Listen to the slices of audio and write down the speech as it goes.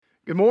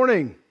Good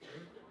morning.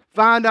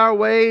 Find our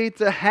way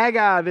to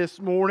Haggai this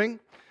morning.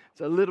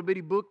 It's a little bitty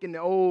book in the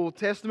Old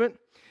Testament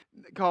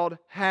called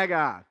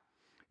Haggai.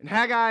 And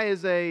Haggai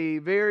is a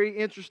very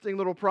interesting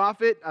little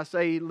prophet. I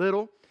say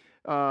little.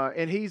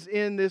 And he's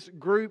in this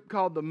group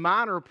called the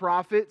minor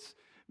prophets.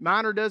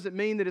 Minor doesn't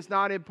mean that it's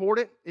not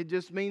important. It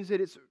just means that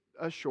it's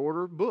a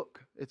shorter book.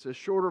 It's a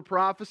shorter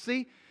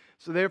prophecy.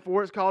 So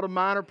therefore it's called a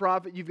minor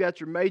prophet. You've got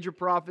your major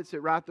prophets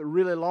that write the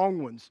really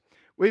long ones.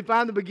 We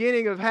find the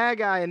beginning of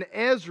Haggai in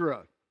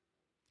Ezra.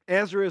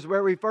 Ezra is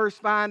where we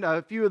first find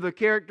a few of the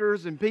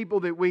characters and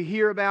people that we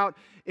hear about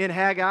in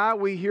Haggai.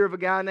 We hear of a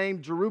guy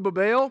named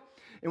Zerubbabel,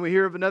 and we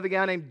hear of another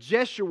guy named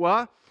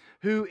Jeshua,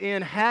 who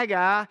in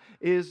Haggai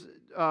is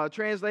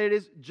translated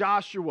as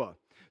Joshua.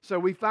 So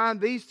we find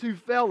these two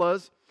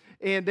fellas,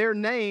 and they're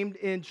named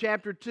in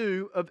chapter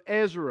 2 of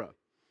Ezra.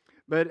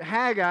 But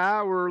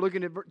Haggai, we're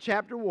looking at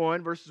chapter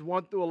 1, verses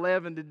 1 through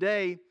 11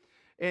 today,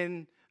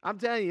 and I'm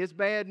telling you, it's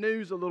bad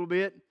news a little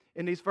bit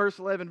in these first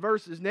 11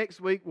 verses. Next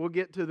week, we'll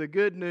get to the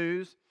good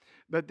news.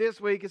 But this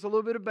week, it's a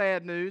little bit of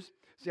bad news.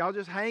 So y'all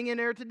just hang in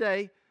there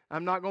today.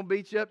 I'm not going to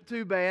beat you up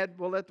too bad.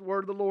 We'll let the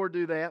word of the Lord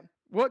do that.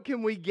 What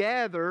can we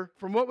gather?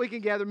 From what we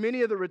can gather,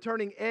 many of the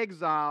returning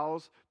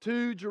exiles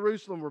to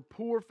Jerusalem were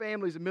poor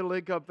families and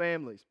middle-income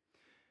families.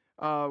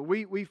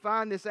 We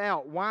find this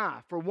out.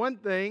 Why? For one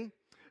thing,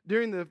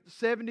 during the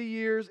 70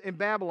 years in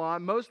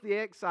Babylon, most of the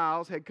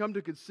exiles had come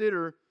to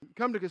consider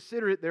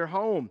it their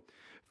home.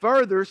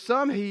 Further,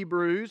 some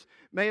Hebrews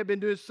may have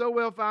been doing so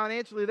well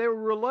financially, they were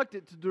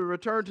reluctant to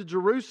return to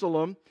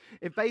Jerusalem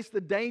and face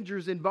the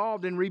dangers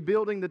involved in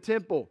rebuilding the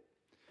temple.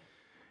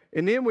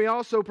 And then we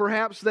also,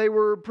 perhaps they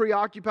were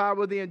preoccupied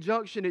with the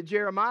injunction that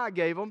Jeremiah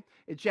gave them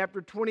in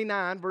chapter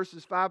 29,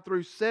 verses 5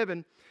 through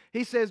 7.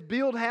 He says,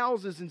 build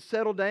houses and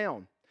settle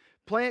down.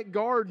 Plant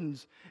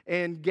gardens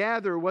and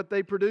gather what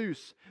they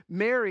produce.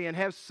 Marry and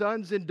have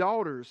sons and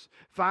daughters.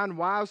 Find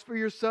wives for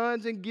your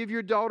sons and give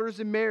your daughters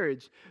in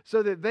marriage,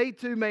 so that they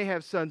too may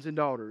have sons and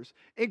daughters.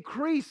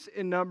 Increase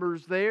in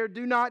numbers there,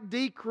 do not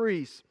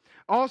decrease.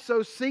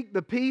 Also seek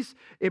the peace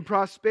and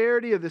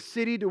prosperity of the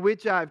city to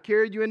which I have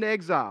carried you into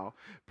exile.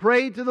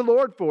 Pray to the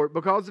Lord for it,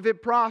 because if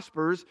it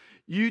prospers,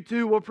 you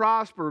too will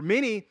prosper.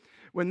 Many,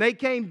 when they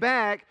came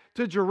back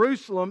to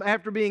Jerusalem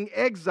after being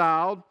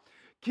exiled,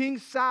 King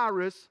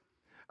Cyrus,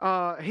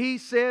 he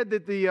said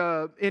that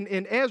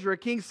in Ezra,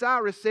 King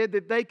Cyrus said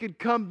that they could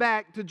come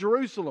back to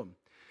Jerusalem.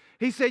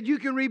 He said, you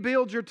can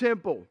rebuild your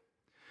temple.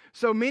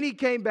 So many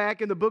came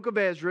back in the book of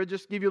Ezra.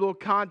 Just to give you a little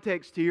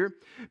context here.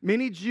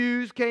 Many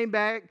Jews came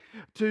back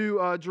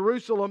to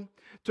Jerusalem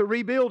to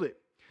rebuild it.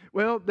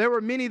 Well, there were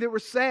many that were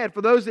sad.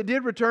 For those that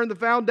did return, the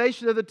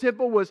foundation of the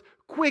temple was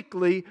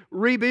quickly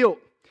rebuilt.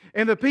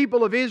 And the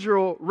people of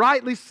Israel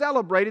rightly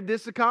celebrated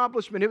this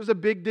accomplishment. It was a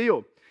big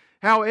deal.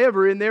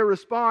 However, in their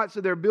response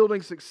to their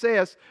building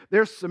success,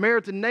 their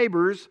Samaritan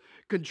neighbors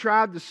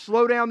contrived to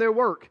slow down their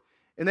work,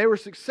 and they were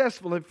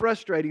successful in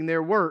frustrating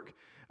their work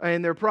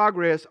and their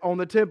progress on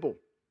the temple.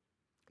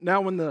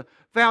 Now, when the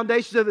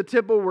foundations of the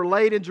temple were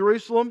laid in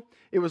Jerusalem,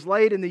 it was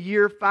laid in the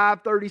year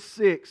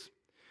 536.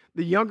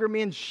 The younger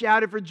men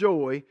shouted for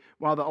joy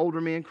while the older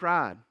men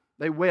cried.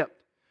 They wept.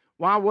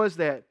 Why was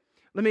that?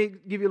 Let me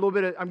give you a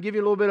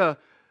little bit of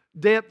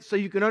depth so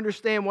you can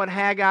understand what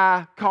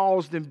Haggai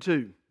calls them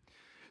to.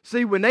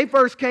 See, when they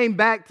first came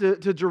back to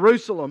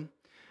Jerusalem,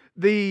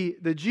 the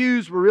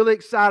Jews were really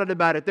excited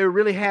about it. They were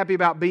really happy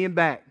about being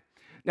back.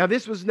 Now,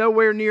 this was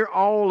nowhere near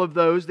all of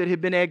those that had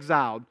been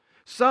exiled.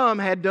 Some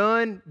had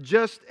done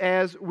just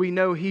as we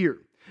know here.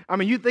 I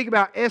mean, you think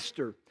about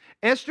Esther.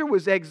 Esther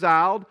was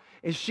exiled,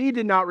 and she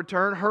did not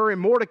return, her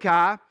and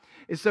Mordecai.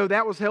 And so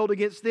that was held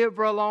against them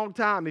for a long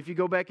time, if you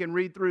go back and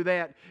read through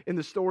that in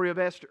the story of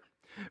Esther.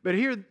 But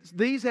here,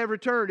 these have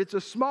returned. It's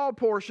a small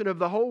portion of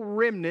the whole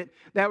remnant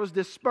that was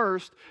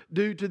dispersed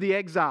due to the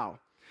exile.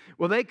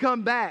 Well, they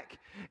come back,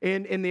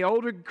 and the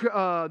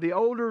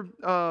older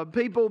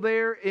people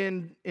there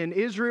in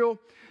Israel,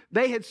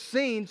 they had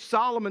seen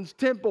Solomon's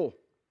temple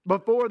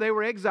before they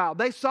were exiled.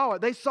 They saw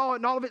it. They saw it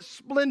in all of its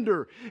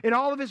splendor, in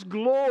all of its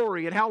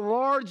glory, and how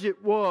large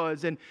it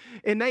was. And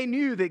they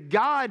knew that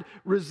God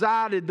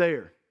resided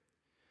there.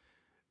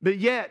 But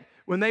yet,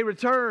 when they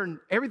returned,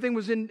 everything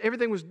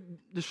was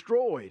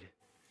destroyed.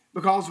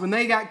 Because when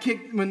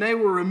they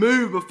were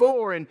removed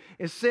before and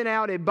sent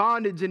out in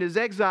bondage and as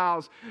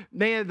exiles,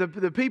 man,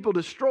 the people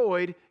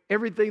destroyed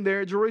everything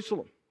there in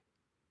Jerusalem.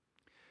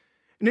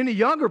 And then the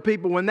younger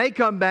people, when they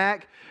come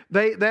back,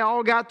 they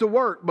all got to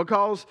work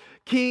because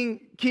King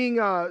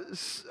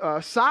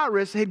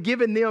Cyrus had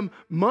given them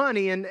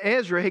money, and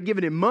Ezra had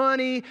given him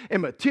money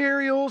and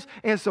materials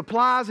and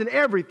supplies and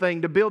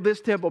everything to build this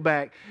temple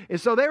back. And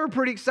so they were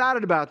pretty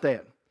excited about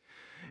that.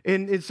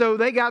 And so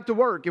they got to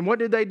work. And what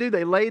did they do?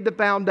 They laid the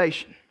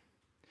foundation.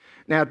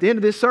 Now, at the end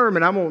of this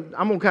sermon, I'm going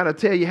to kind of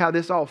tell you how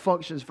this all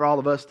functions for all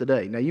of us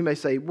today. Now, you may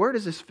say, where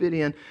does this fit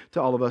in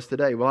to all of us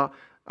today? Well,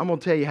 I'm going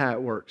to tell you how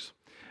it works.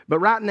 But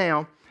right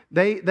now,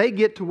 they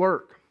get to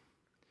work.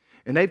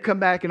 And they've come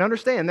back and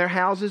understand their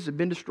houses have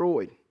been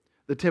destroyed.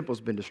 The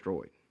temple's been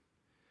destroyed.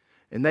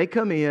 And they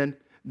come in,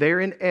 They're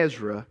in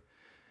Ezra,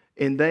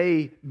 and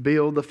they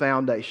build the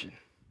foundation.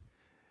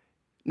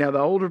 Now, the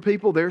older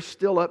people, they're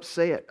still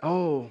upset.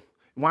 Oh,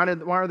 why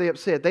are they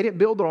upset? They didn't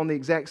build it on the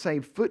exact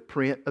same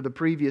footprint of the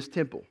previous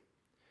temple.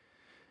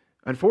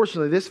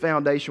 Unfortunately, this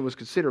foundation was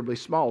considerably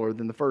smaller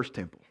than the first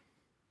temple.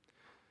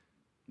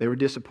 They were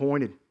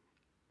disappointed.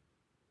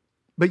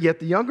 But yet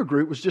the younger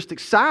group was just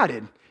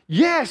excited.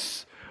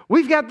 Yes,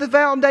 we've got the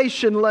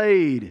foundation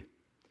laid.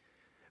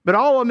 But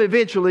all of them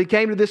eventually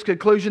came to this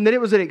conclusion that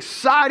it was an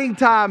exciting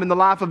time in the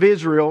life of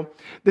Israel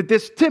that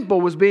this temple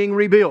was being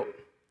rebuilt.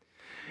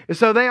 And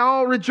so they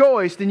all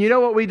rejoiced. And you know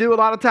what we do a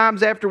lot of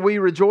times after we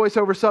rejoice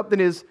over something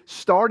is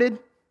started?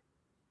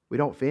 We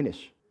don't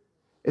finish.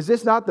 Is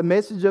this not the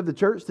message of the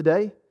church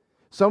today?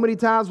 So many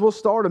times we'll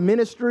start a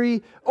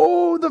ministry.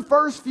 Oh, the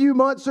first few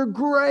months are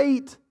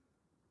great.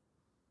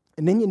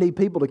 And then you need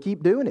people to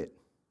keep doing it.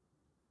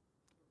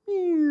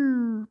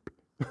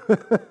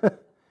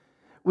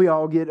 We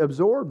all get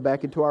absorbed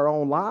back into our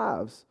own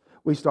lives.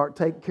 We start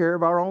taking care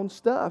of our own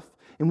stuff.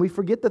 And we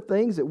forget the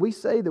things that we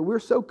say that we're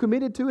so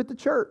committed to at the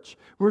church.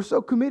 We're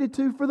so committed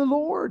to for the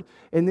Lord.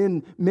 And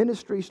then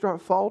ministries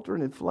start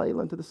faltering and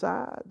flailing to the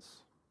sides.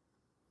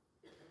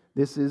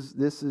 This is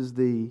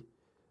the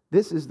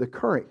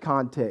current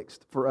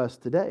context for us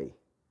today.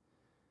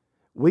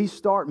 We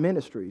start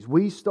ministries.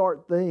 We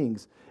start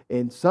things.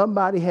 And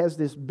somebody has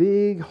this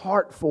big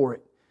heart for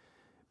it.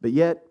 But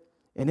yet,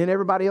 and then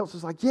everybody else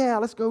is like, yeah,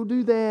 let's go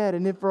do that.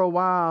 And then for a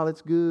while,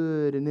 it's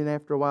good. And then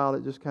after a while,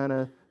 it just kind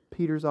of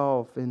peters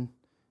off and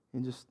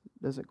just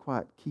doesn't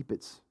quite keep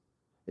it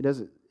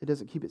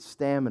doesn't keep its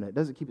stamina. It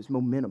doesn't keep its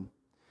momentum.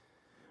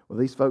 Well,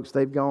 these folks,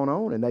 they've gone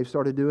on and they've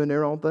started doing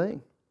their own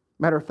thing.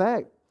 Matter of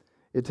fact,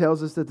 it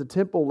tells us that the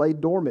temple lay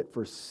dormant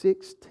for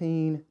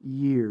 16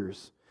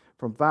 years,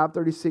 from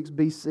 536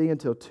 BC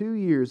until 2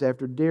 years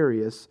after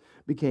Darius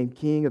became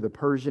king of the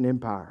Persian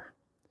Empire.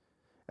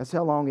 That's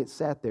how long it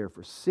sat there,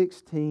 for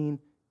 16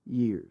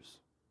 years.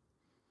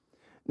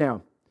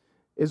 Now,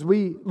 as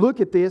we look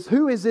at this,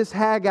 who is this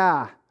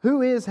Haggai?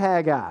 Who is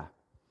Haggai?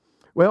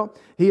 Well,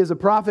 he is a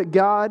prophet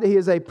God. He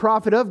is a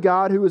prophet of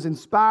God who was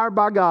inspired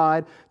by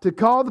God to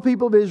call the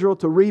people of Israel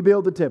to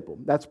rebuild the temple.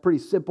 That's a pretty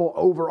simple,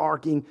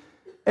 overarching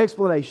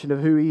explanation of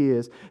who he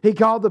is. He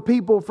called the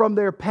people from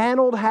their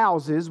paneled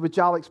houses, which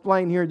I'll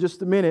explain here in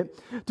just a minute,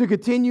 to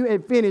continue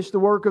and finish the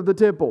work of the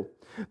temple.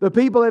 The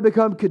people had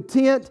become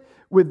content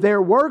with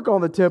their work on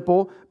the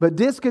temple, but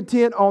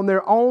discontent on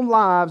their own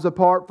lives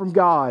apart from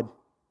God.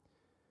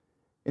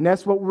 And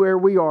that's where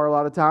we are a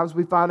lot of times.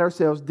 We find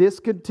ourselves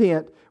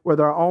discontent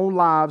with our own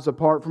lives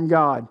apart from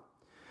God.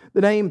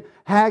 The name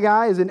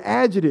Haggai is an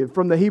adjective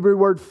from the Hebrew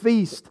word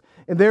feast,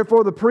 and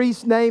therefore the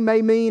priest's name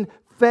may mean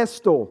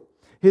festal.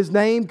 His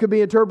name could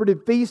be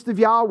interpreted Feast of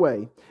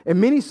Yahweh,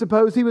 and many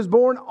suppose he was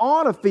born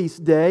on a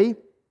feast day.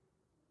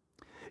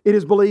 It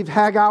is believed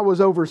Haggai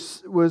was over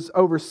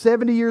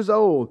 70 years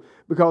old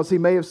because he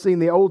may have seen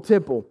the old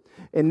temple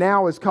and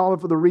now is calling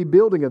for the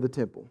rebuilding of the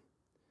temple.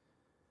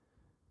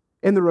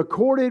 And the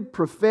recorded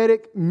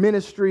prophetic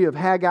ministry of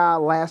Haggai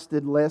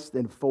lasted less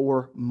than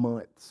 4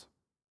 months.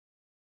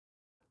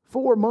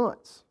 4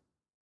 months.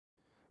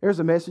 There's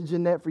a message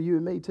in that for you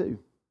and me too.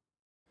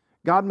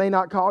 God may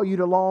not call you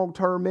to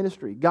long-term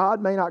ministry.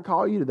 God may not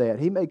call you to that.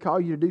 He may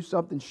call you to do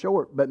something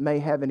short, but may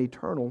have an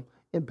eternal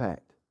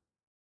impact.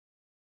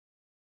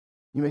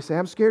 You may say,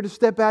 I'm scared to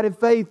step out in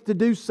faith to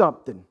do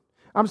something.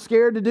 I'm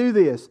scared to do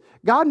this.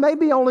 God may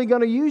be only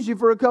going to use you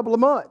for a couple of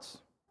months.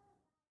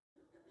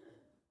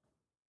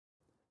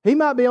 He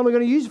might be only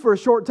going to use you for a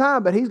short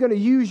time, but He's going to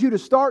use you to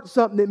start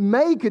something that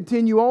may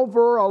continue on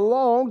for a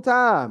long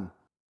time.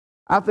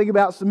 I think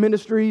about some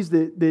ministries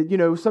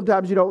that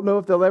sometimes you don't know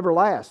if they'll ever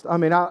last. I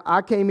mean,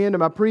 I came into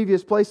my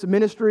previous place of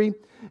ministry,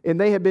 and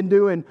they had been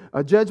doing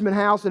a Judgment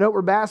House and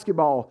Upward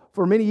Basketball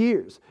for many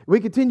years. We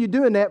continued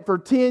doing that for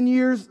 10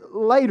 years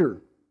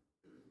later,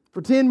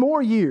 for 10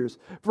 more years.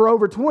 For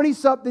over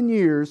 20-something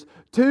years,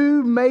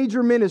 2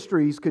 major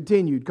ministries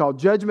continued called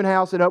Judgment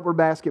House and Upward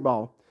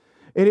Basketball.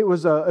 And it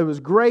was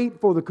great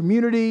for the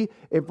community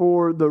and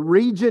for the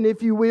region,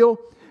 if you will.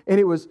 And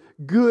it was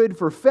good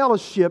for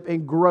fellowship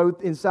and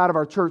growth inside of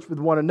our church with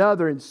one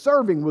another and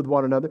serving with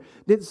one another.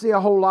 Didn't see a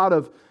whole lot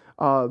of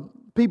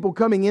people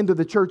coming into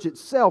the church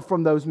itself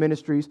from those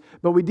ministries,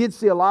 but we did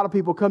see a lot of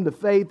people come to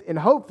faith and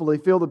hopefully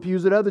fill the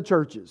pews at other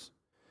churches,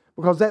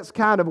 because that's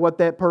kind of what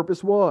that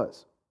purpose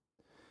was.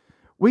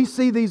 We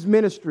see these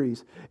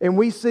ministries and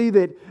we see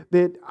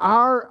that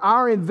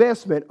our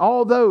investment,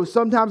 although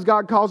sometimes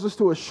God calls us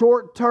to a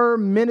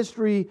short-term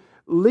ministry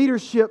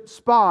leadership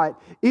spot,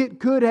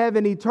 it could have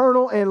an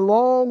eternal and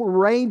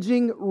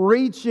long-ranging,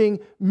 reaching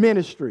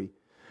ministry.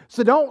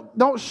 So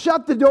don't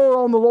shut the door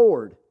on the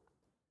Lord.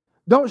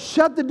 Don't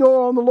shut the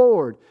door on the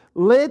Lord.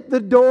 Let the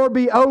door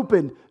be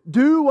open.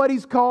 Do what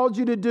He's called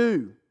you to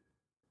do.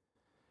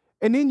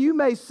 And then you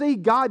may see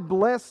God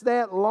bless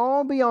that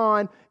long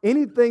beyond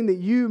anything that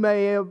you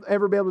may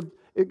ever be able to.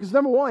 Because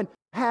number one,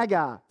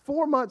 Haggai,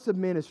 4 months of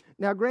ministry.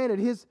 Now granted,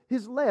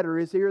 his letter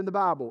is here in the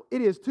Bible.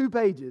 It is 2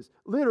 pages.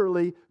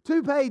 Literally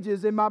 2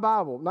 pages in my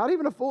Bible. Not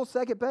even a full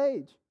second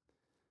page.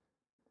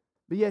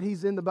 but yet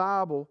he's in the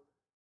Bible,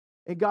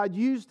 and God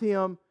used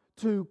him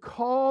to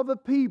call the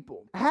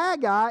people.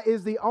 Haggai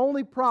is the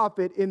only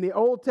prophet in the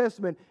Old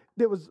Testament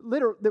that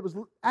was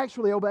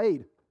actually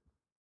obeyed.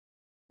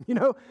 You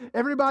know,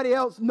 everybody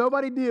else,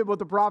 nobody did what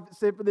the prophet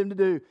said for them to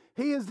do.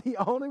 He is the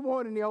only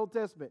one in the Old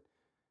Testament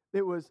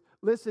that was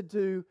listened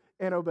to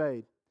and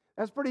obeyed.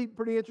 That's pretty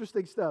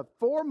interesting stuff.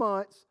 4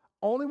 months,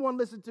 only one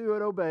listened to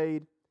and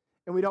obeyed,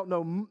 and we don't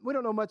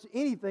know much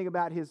anything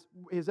about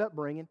his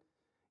upbringing.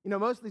 You know,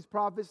 most of these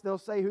prophets, they'll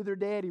say who their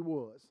daddy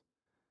was.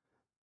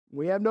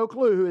 We have no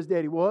clue who his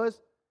daddy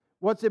was.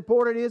 What's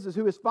important is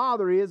who his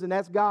father is, and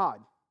that's God.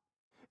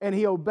 And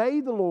he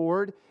obeyed the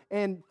Lord,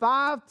 and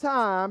 5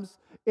 times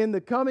in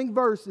the coming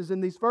verses, in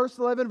these first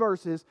 11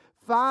 verses,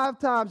 5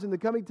 times in the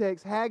coming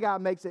text, Haggai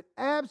makes it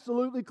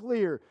absolutely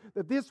clear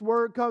that this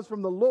word comes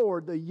from the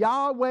Lord, the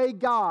Yahweh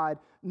God,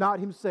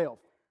 not himself.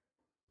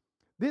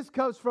 This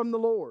comes from the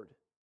Lord.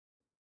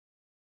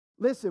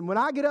 Listen, when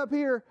I get up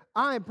here,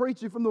 I am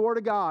preaching from the Word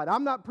of God.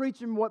 I'm not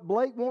preaching what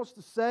Blake wants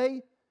to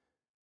say.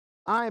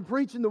 I am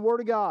preaching the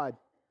Word of God.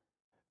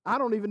 I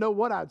don't even know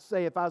what I'd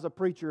say if I was a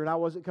preacher and I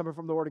wasn't coming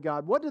from the Word of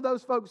God. What do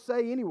those folks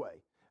say anyway?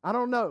 I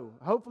don't know.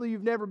 Hopefully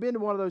you've never been to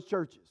one of those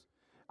churches.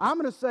 I'm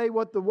going to say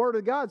what the Word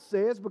of God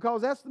says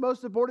because that's the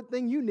most important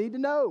thing you need to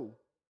know.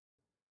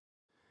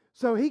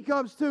 So he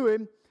comes to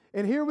him,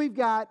 and here we've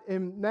got,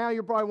 and now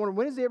you're probably wondering,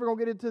 when is he ever going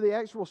to get into the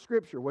actual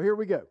Scripture? Well, here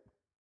we go.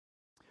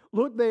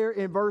 Look there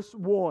in verse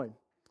 1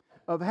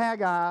 of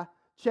Haggai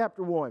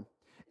chapter 1.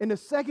 In the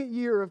 2nd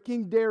year of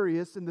King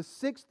Darius, in the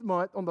 6th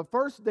month, on the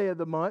 1st day of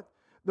the month,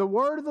 the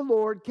word of the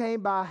Lord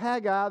came by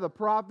Haggai the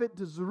prophet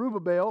to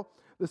Zerubbabel,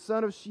 the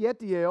son of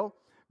Shealtiel,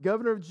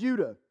 governor of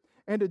Judah,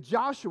 and to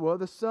Joshua,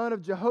 the son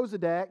of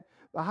Jehozadak,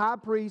 the high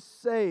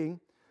priest, saying,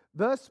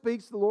 Thus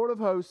speaks the Lord of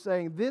hosts,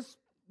 saying,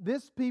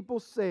 This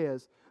people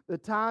says, the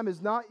time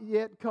is not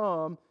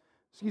come,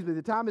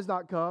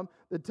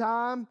 the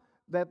time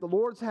that the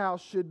Lord's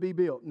house should be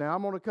built. Now,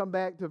 I'm going to come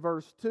back to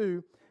verse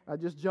 2. I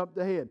just jumped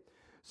ahead.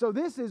 So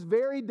this is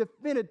very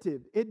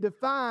definitive. It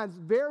defines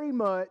very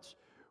much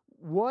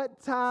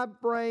what time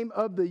frame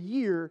of the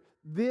year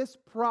this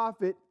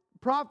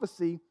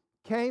prophecy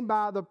came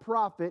by the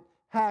prophet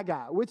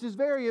Haggai, which is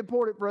very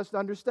important for us to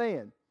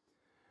understand.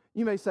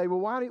 You may say,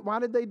 well, why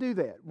did they do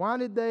that? Why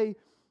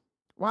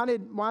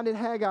did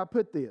Haggai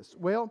put this?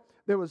 Well,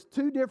 there was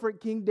 2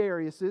 different King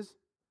Dariuses.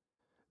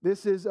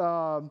 This is,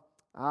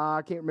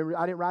 I can't remember,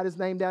 I didn't write his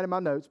name down in my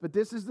notes, but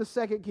this is the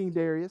 2nd King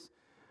Darius.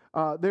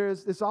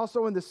 It's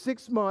also in the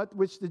 6th month,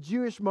 which the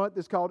Jewish month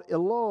is called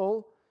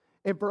Elul,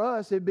 and for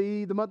us it'd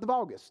be the month of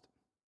August.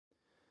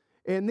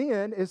 And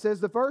then it says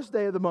the 1st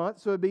day of the month,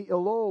 so it'd be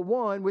Elul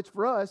 1, which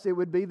for us it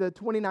would be the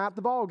 29th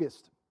of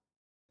August.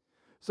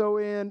 So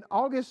in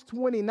August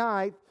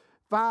 29th,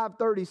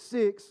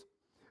 536,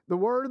 the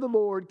word of the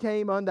Lord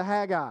came unto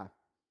Haggai,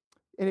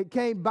 and it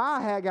came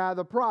by Haggai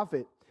the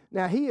prophet.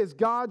 Now he is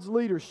God's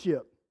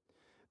leadership.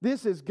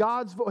 This is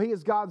he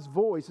is God's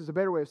voice, is a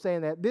better way of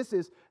saying that.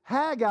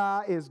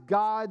 Haggai is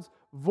God's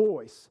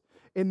voice.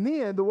 And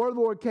then the word of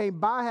the Lord came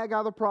by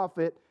Haggai the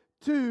prophet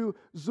to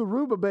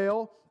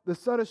Zerubbabel, the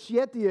son of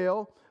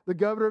Shealtiel, the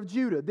governor of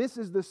Judah. This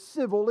is the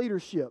civil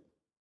leadership.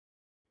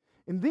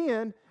 And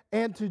then,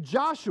 and to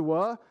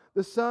Joshua,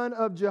 the son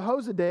of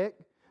Jehozadak,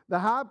 the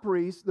high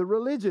priest, the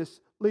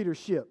religious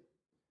leadership.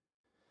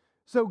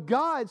 So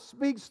God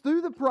speaks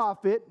through the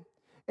prophet,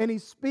 and he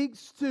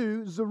speaks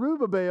to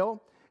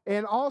Zerubbabel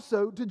and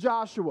also to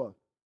Joshua.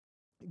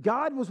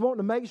 God was wanting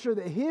to make sure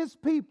that his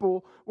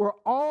people were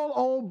all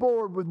on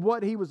board with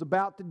what he was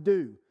about to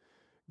do.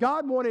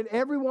 God wanted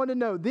everyone to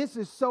know this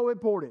is so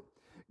important.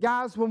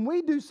 Guys, when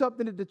we do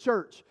something at the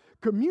church,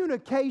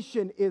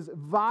 communication is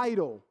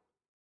vital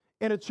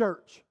in a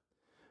church.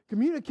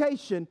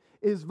 Communication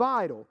is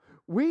vital.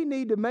 We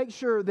need to make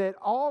sure that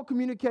all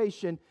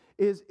communication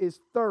is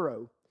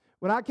thorough.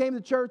 When I came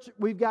to church,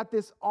 we've got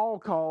this all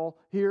call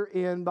here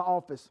in the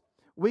office.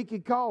 We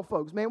could call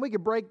folks. Man, we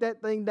could break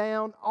that thing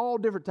down all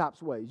different types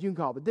of ways. You can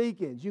call the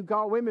deacons. You can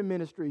call women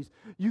ministries.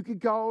 You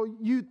could call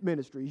youth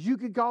ministries. You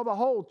could call the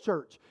whole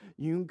church.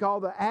 You can call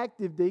the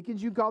active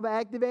deacons. You can call the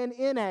active and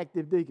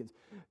inactive deacons.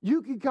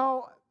 You could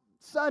call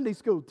Sunday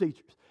school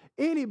teachers.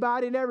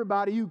 Anybody and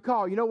everybody you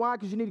call. You know why?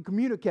 Because you need to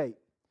communicate.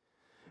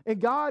 And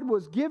God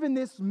was giving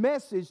this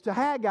message to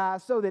Haggai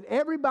so that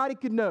everybody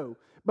could know,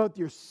 both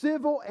your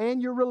civil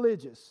and your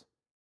religious,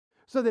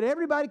 so that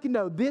everybody can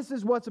know this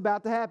is what's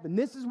about to happen.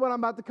 This is what I'm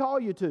about to call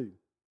you to.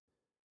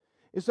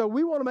 And so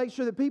we want to make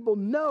sure that people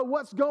know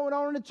what's going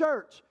on in the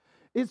church.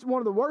 It's one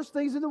of the worst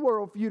things in the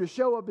world for you to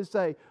show up and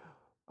say,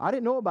 I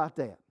didn't know about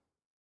that.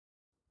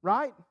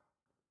 Right?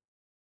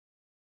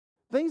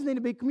 Things need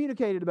to be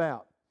communicated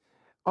about.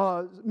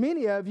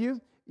 Many of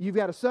you've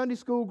got a Sunday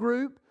school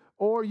group,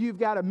 or you've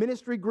got a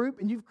ministry group,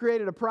 and you've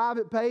created a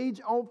private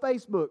page on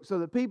Facebook so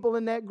that people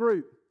in that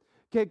group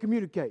can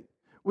communicate.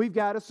 We've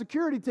got a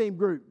security team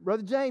group.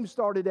 Brother James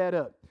started that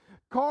up.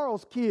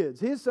 Carl's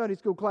kids, his Sunday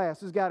school class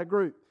has got a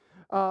group.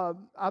 Trying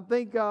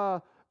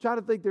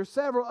to think, there's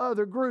several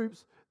other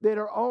groups that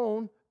are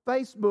on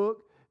Facebook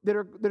that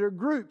are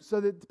grouped so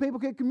that people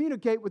can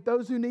communicate with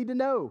those who need to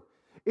know.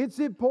 It's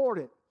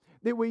important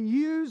that we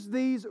use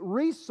these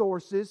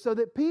resources so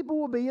that people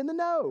will be in the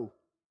know.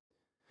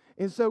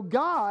 And so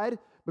God,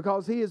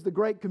 because He is the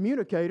great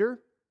communicator,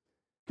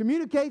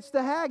 communicates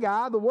to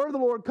Haggai. The word of the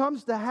Lord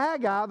comes to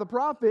Haggai, the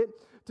prophet,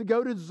 to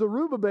go to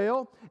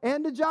Zerubbabel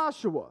and to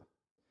Joshua.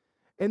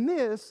 And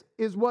this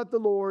is what the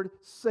Lord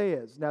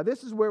says. Now,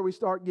 this is where we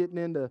start getting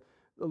into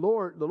the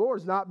Lord. The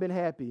Lord's not been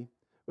happy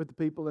with the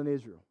people in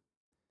Israel.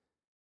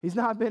 He's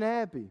not been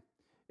happy.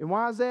 And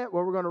why is that?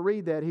 Well, we're going to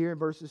read that here in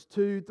verses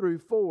 2 through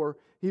 4.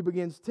 He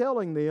begins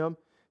telling them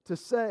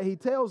He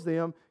tells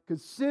them,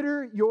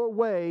 consider your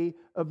way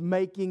of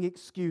making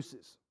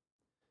excuses.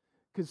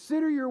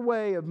 Consider your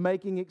way of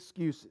making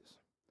excuses.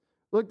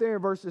 Look there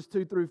in verses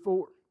 2 through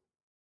 4.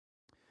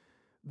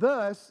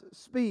 Thus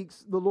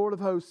speaks the Lord of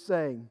hosts,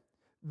 saying,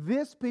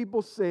 this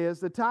people says,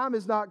 the time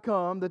is not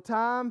come, the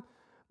time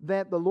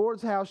that the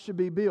Lord's house should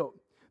be built.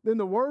 Then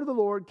the word of the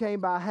Lord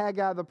came by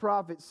Haggai the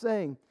prophet,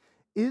 saying,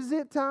 is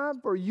it time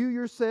for you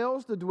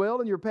yourselves to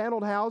dwell in your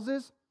paneled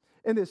houses,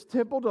 and this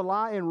temple to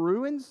lie in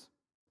ruins?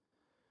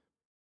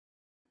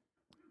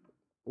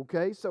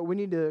 Okay, so we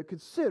need to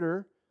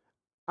consider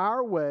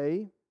our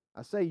way.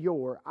 I say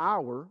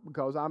our,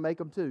 because I make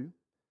them too.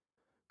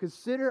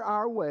 Consider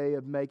our way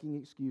of making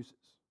excuses.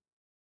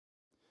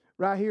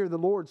 Right here, the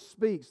Lord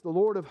speaks, the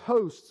Lord of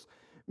hosts.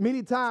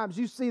 Many times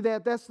you see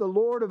that's the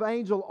Lord of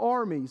angel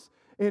armies,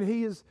 and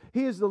He is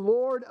the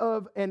Lord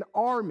of an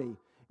army.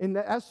 And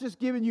that's just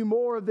giving you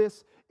more of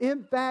this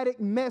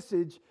emphatic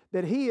message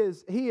that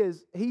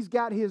He's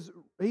got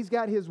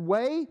His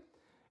way,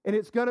 and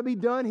it's going to be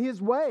done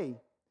His way.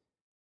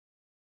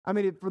 I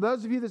mean, for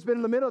those of you that's been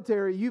in the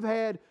military, you've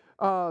had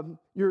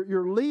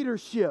your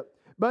leadership.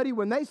 Buddy,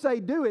 when they say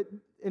do it,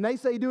 and they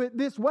say do it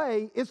this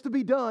way, it's to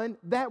be done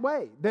that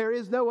way. There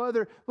is no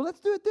other, well,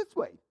 let's do it this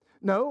way.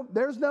 No,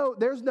 there's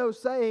no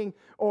saying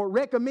or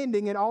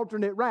recommending an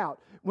alternate route.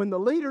 When the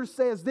leader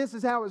says this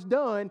is how it's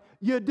done,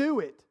 you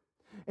do it.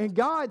 And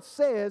God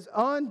says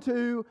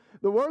unto,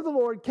 the word of the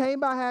Lord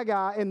came by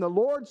Haggai, and the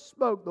Lord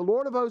spoke, the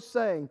Lord of hosts,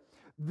 saying,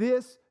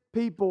 this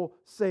people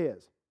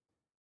says.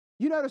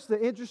 You notice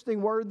the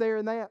interesting word there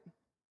in that?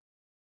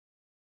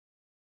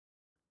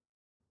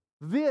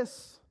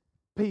 This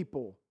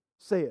people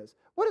says.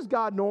 What does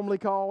God normally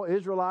call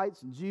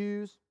Israelites and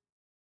Jews?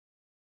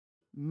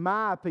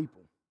 My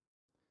people.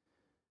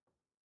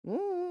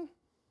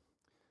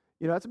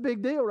 That's a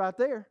big deal right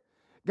there.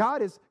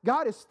 God is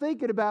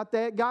thinking about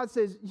that. God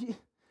says,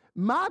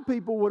 my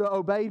people would have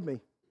obeyed me.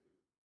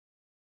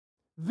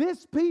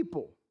 This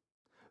people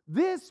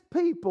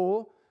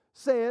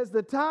says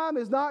the time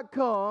has not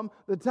come,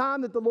 the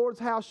time that the Lord's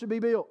house should be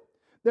built.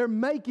 They're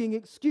making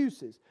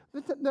excuses.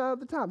 No,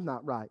 the time's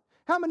not right.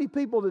 How many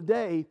people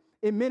today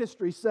in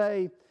ministry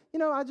say,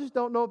 I just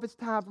don't know if it's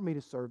time for me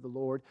to serve the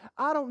Lord.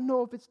 I don't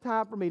know if it's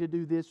time for me to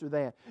do this or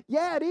that.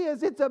 Yeah, it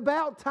is. It's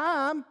about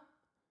time.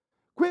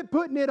 Quit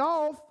putting it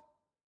off.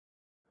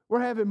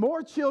 We're having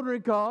more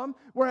children come.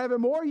 We're having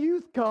more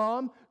youth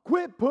come.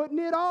 Quit putting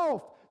it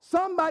off.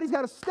 Somebody's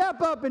got to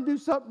step up and do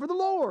something for the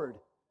Lord.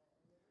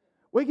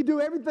 We could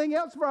do everything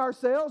else for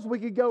ourselves. We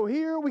could go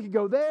here. We could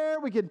go there.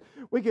 We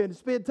could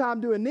spend time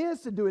doing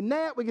this and doing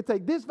that. We could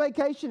take this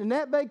vacation and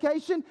that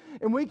vacation.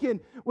 And we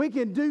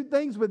can do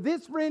things with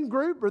this friend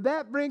group or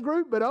that friend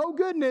group. But oh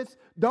goodness,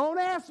 don't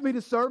ask me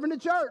to serve in the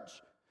church.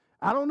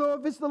 I don't know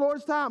if it's the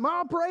Lord's time.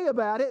 I'll pray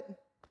about it.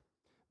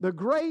 The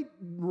great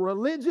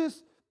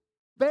religious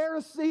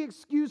Pharisee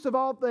excuse of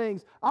all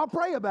things. I'll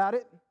pray about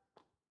it.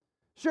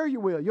 Sure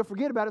you will. You'll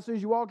forget about it as soon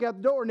as you walk out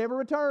the door and never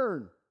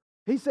return.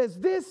 He says,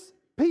 this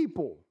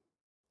people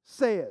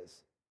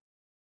says.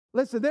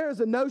 Listen, there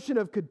is a notion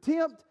of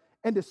contempt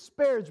and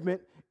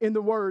disparagement in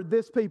the word,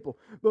 this people.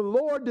 The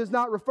Lord does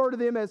not refer to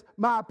them as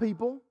my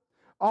people,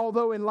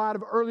 although in light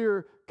of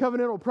earlier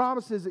covenantal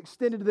promises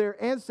extended to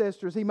their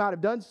ancestors, He might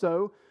have done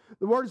so.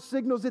 The word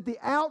signals at the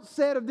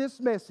outset of this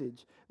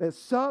message that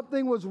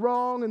something was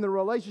wrong in the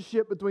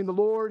relationship between the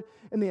Lord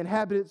and the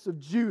inhabitants of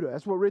Judah.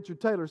 That's what Richard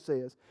Taylor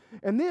says.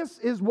 And this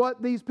is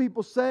what these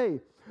people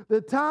say.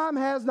 The time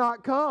has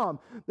not come,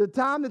 the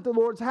time that the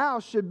Lord's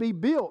house should be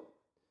built.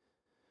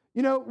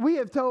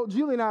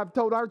 Julie and I have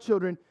told our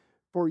children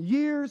for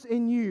years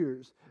and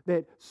years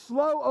that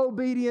slow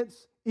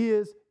obedience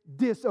is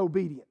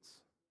disobedience.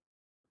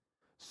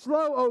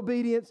 Slow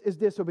obedience is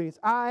disobedience.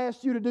 I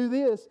asked you to do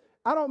this.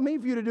 I don't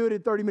mean for you to do it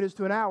in 30 minutes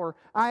to an hour.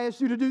 I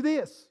asked you to do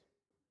this.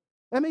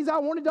 That means I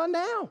want it done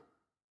now.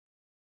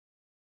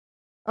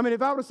 I mean,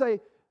 if I were to say,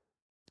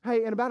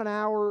 hey, in about an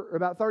hour or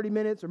about 30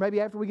 minutes or maybe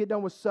after we get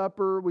done with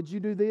supper, would you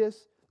do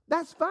this?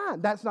 That's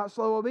fine. That's not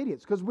slow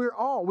obedience because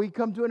we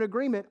come to an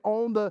agreement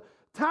on the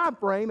time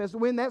frame as to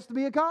when that's to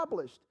be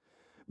accomplished.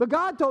 But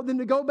God told them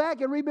to go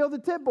back and rebuild the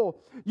temple.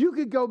 You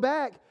could go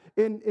back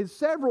in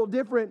several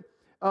different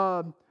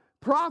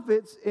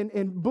prophets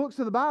in books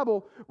of the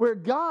Bible where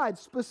God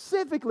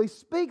specifically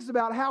speaks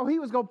about how He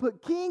was going to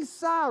put King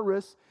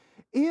Cyrus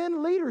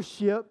in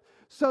leadership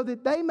so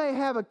that they may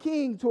have a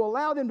king to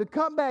allow them to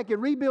come back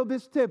and rebuild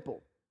this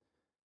temple.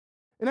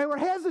 And they were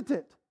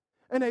hesitant.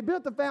 And they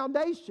built the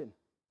foundation.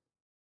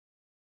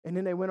 And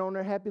then they went on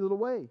their happy little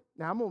way.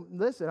 Now,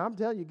 I'm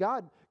telling you,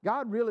 God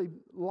really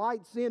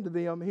lights into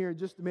them here in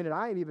just a minute.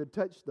 I ain't even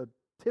touched the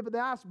tip of the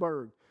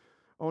iceberg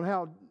on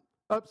how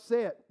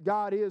upset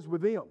God is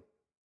with them.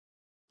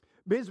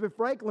 Benjamin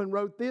Franklin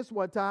wrote this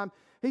one time.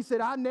 He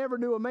said, I never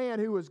knew a man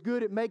who was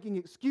good at making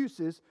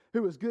excuses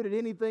who was good at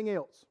anything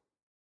else.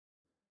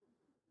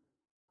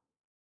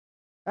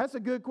 That's a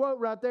good quote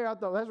right there. I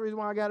thought that's the reason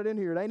why I got it in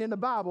here. It ain't in the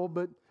Bible,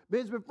 but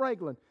Benjamin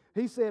Franklin,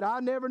 he said, I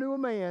never knew a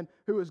man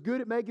who was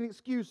good at making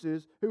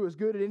excuses who was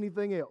good at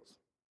anything else.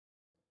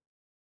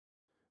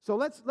 So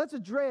let's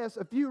address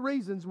a few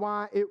reasons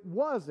why it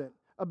wasn't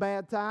a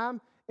bad time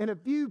and a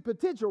few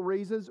potential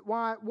reasons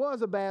why it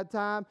was a bad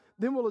time.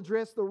 Then we'll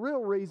address the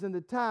real reason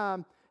the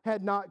time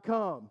had not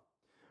come.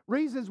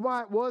 Reasons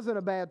why it wasn't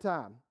a bad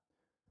time.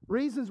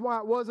 Reasons why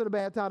it wasn't a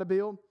bad time to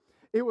build.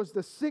 It was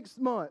the 6th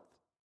month.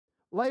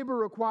 Labor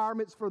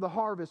requirements for the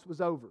harvest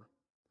was over.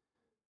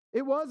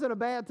 It wasn't a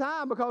bad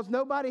time because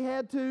nobody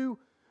had to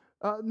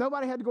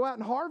go out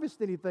and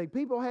harvest anything.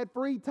 People had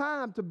free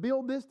time to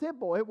build this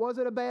temple. It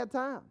wasn't a bad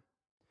time.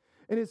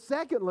 And then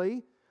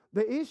secondly,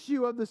 the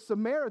issue of the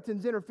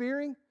Samaritans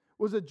interfering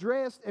was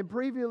addressed and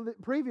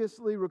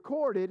previously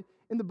recorded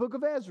in the book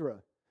of Ezra.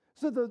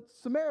 So the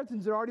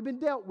Samaritans had already been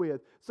dealt with.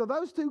 So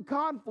those two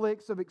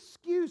conflicts of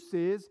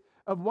excuses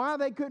of why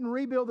they couldn't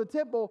rebuild the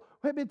temple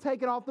had been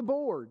taken off the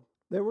board.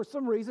 There were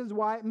some reasons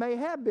why it may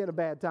have been a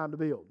bad time to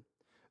build.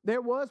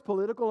 There was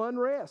political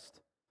unrest,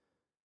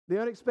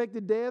 the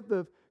unexpected death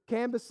of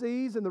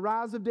Cambyses and the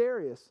rise of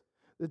Darius.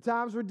 The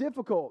times were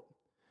difficult,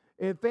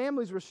 and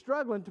families were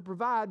struggling to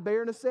provide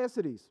bare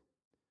necessities.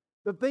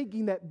 The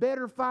thinking that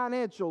better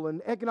financial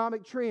and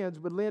economic trends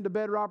would lend a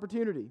better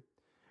opportunity.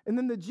 And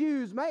then the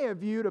Jews may have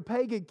viewed a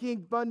pagan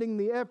king funding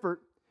the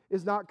effort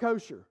as not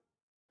kosher.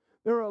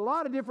 There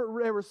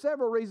were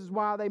several reasons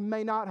why they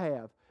may not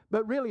have,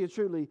 but really and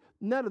truly,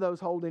 none of those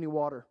hold any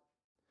water.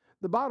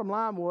 The bottom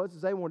line was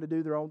they wanted to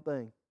do their own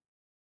thing.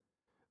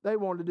 They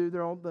wanted to do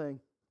their own thing.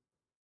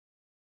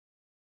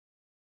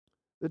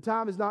 The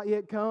time has not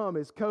yet come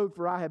is code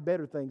for I have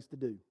better things to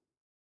do.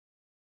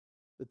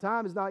 The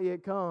time has not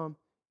yet come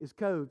is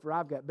code for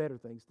I've got better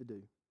things to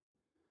do.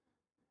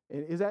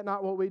 And is that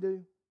not what we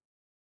do?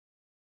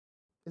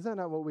 Is that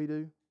not what we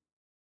do?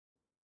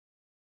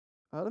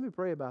 Let me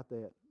pray about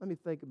that. Let me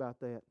think about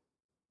that.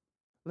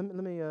 Let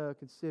me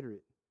consider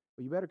it.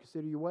 Well, you better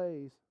consider your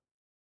ways.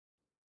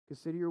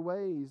 Consider your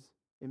ways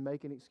in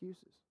making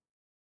excuses.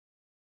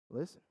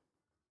 Listen.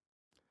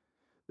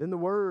 Then the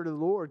word of the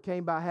Lord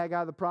came by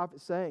Haggai the prophet,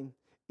 saying,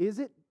 Is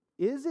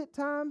it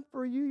time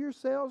for you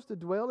yourselves to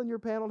dwell in your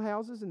paneled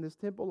houses in this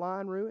temple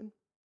lying ruin?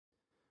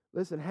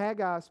 Listen,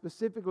 Haggai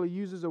specifically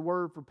uses a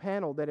word for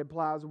paneled that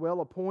implies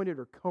well-appointed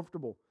or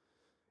comfortable.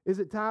 Is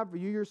it time for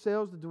you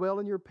yourselves to dwell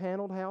in your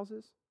paneled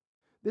houses?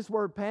 This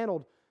word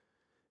paneled,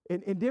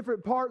 in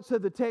different parts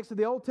of the text of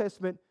the Old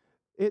Testament,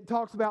 it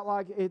talks about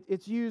like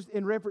it's used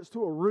in reference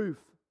to a roof.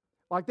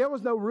 Like there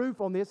was no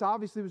roof on this.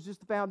 Obviously, it was just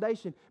the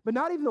foundation. But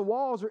not even the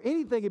walls or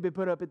anything had been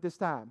put up at this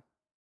time.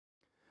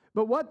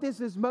 But what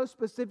this is most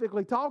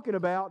specifically talking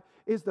about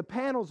is the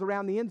panels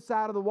around the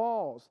inside of the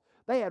walls.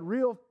 They had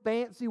real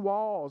fancy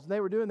walls, and they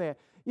were doing that.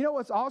 You know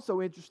what's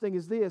also interesting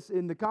is this,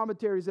 in the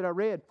commentaries that I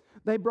read,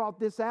 they brought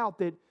this out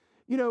that,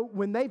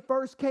 when they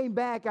first came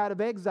back out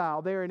of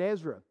exile there in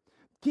Ezra,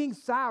 King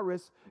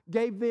Cyrus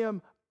gave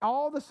them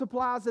all the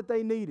supplies that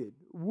they needed,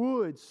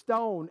 wood,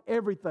 stone,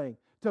 everything,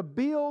 to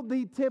build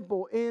the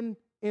temple in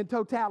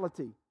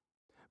totality.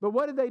 But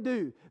what did they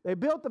do? They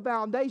built the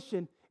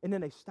foundation, and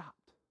then they stopped.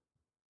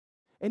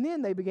 And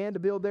then they began to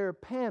build their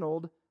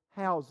paneled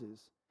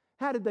houses.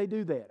 How did they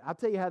do that? I'll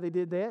tell you how they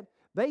did that.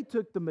 They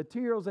took the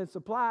materials and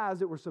supplies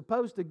that were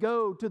supposed to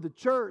go to the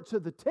church, to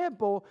the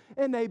temple,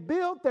 and they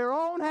built their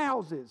own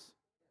houses.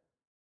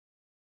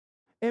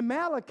 In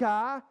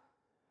Malachi,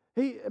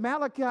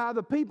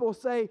 the people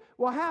say,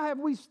 well, how have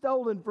we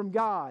stolen from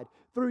God?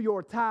 Through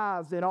your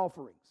tithes and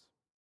offerings.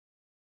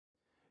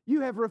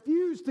 You have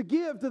refused to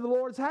give to the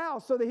Lord's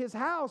house so that his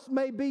house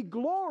may be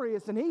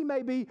glorious and he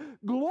may be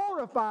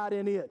glorified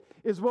in it,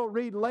 is what we'll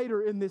read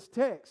later in this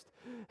text.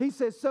 He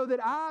says, so that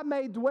I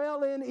may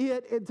dwell in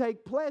it and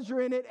take pleasure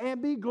in it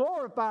and be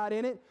glorified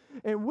in it.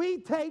 And we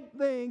take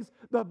things,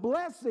 the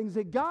blessings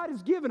that God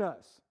has given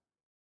us,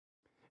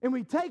 and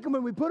we take them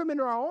and we put them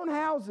into our own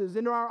houses,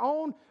 into our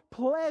own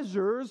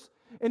pleasures,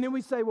 and then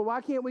we say, well,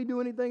 why can't we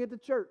do anything at the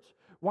church?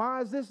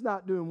 Why is this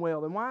not doing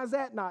well? And why is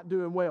that not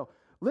doing well?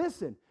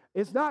 Listen,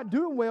 it's not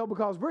doing well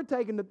because we're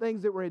taking the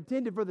things that were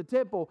intended for the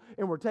temple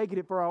and we're taking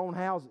it for our own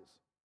houses.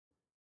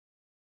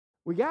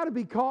 We got to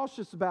be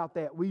cautious about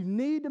that. We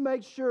need to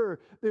make sure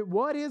that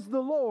what is the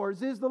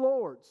Lord's is the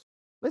Lord's.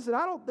 Listen,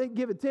 I don't think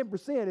giving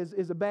 10%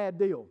 is a bad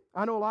deal.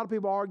 I know a lot of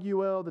people argue,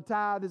 well, the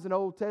tithe is an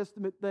Old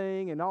Testament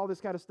thing and all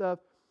this kind of stuff.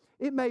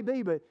 It may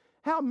be, but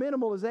how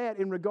minimal is that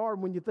in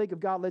regard when you think of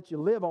God lets you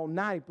live on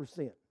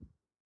 90%?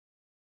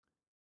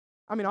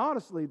 I mean,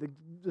 honestly,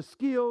 the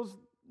skills,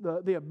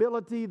 the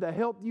ability, the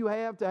help you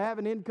have to have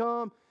an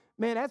income,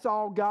 Man, that's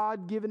all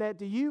God giving that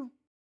to you.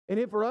 And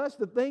if for us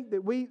to think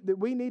that we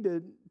need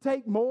to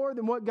take more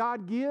than what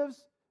God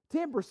gives,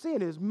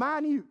 10% is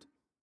minute.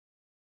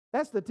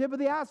 That's the tip of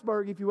the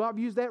iceberg if I've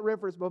used that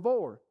reference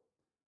before.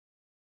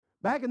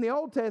 Back in the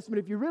Old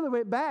Testament, if you really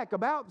went back,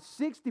 about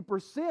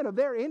 60% of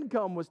their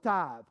income was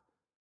tithe.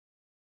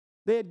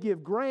 They'd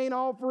give grain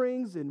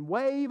offerings and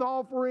wave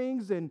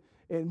offerings and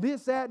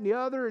this, that, and the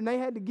other, and they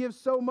had to give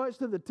so much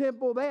to the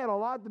temple. They had a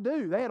lot to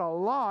do. They had a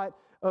lot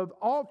of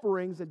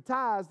offerings and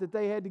tithes that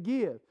they had to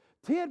give.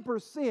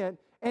 10%,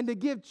 and to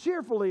give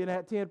cheerfully in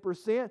that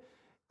 10%,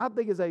 I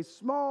think is a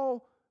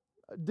small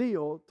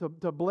deal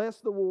to bless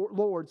the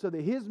Lord so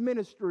that His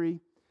ministry,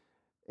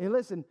 and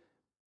listen,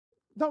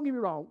 don't get me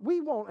wrong,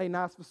 we want a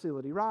nice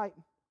facility, right?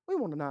 We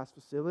want a nice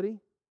facility.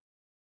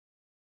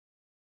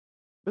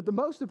 But the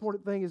most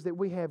important thing is that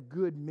we have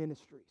good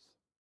ministries.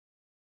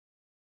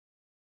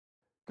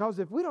 Because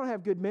if we don't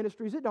have good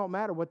ministries, it don't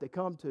matter what they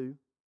come to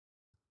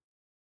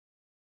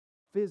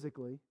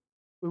physically.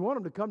 We want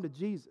them to come to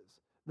Jesus.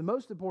 The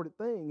most important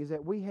thing is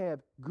that we have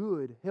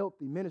good,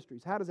 healthy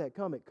ministries. How does that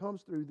come? It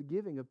comes through the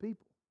giving of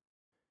people.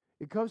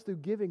 It comes through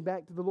giving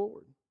back to the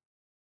Lord.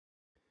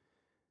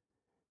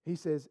 He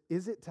says,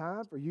 is it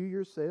time for you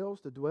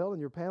yourselves to dwell in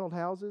your paneled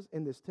houses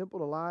and this temple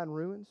to lie in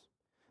ruins?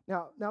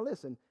 Now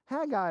listen,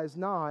 Haggai is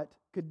not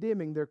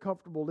condemning their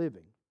comfortable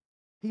living.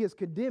 He is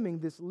condemning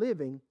this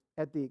living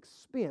at the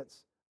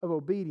expense of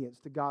obedience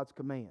to God's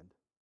command.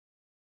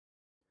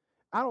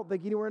 I don't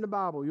think anywhere in the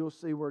Bible you'll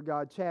see where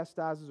God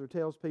chastises or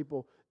tells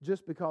people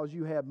just because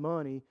you have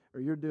money or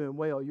you're doing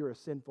well, you're a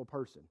sinful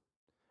person.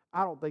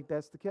 I don't think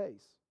that's the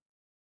case.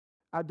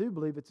 I do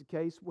believe it's a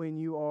case when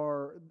you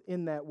are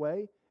in that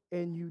way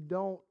and you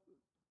don't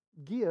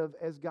give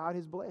as God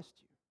has blessed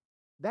you.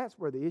 That's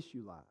where the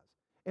issue lies.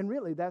 And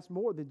really, that's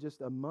more than just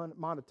a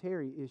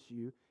monetary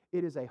issue.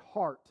 It is a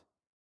heart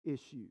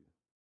issue.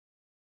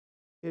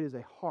 It is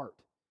a heart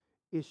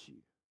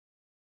issue.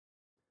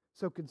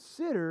 So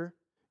consider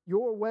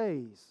your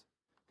ways.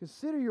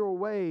 Consider your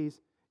ways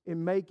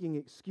in making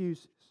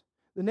excuses.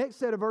 The next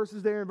set of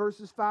verses there in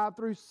verses 5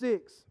 through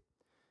 6.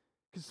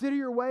 Consider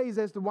your ways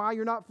as to why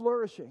you're not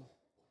flourishing.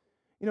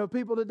 You know,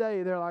 people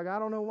today, they're like, I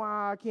don't know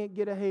why I can't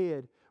get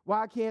ahead.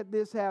 Why can't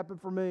this happen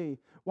for me?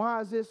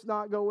 Why is this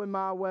not going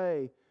my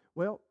way?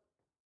 Well,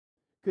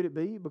 could it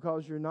be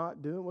because you're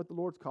not doing what the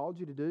Lord's called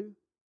you to do?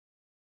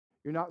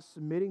 You're not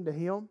submitting to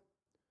Him?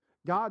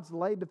 God's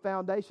laid the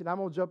foundation. I'm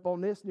going to jump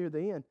on this near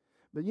the end.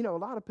 But you know, a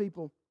lot of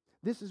people,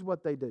 this is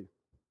what they do.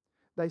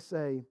 They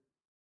say,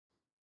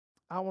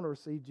 I want to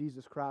receive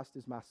Jesus Christ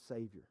as my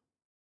Savior.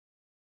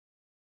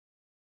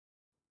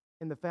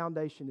 And the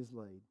foundation is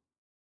laid.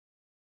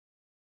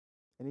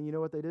 And then you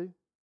know what they do?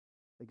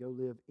 They go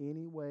live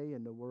any way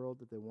in the world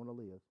that they want to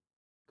live.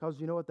 Because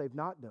you know what they've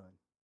not done?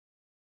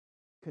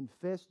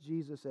 Confessed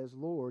Jesus as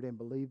Lord and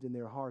believed in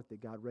their heart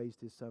that God raised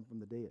His Son from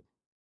the dead.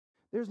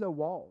 There's no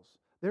walls.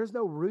 There's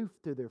no roof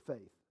to their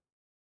faith.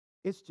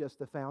 It's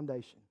just a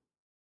foundation.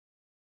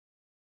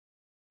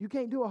 You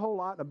can't do a whole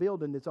lot in a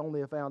building that's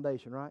only a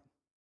foundation, right?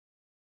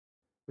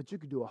 But you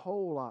could do a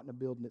whole lot in a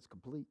building that's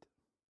complete.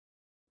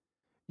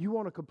 You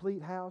want a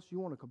complete house?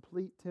 You want a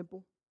complete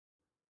temple?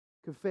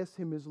 Confess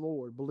Him as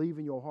Lord. Believe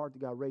in your heart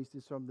that God raised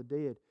His Son from the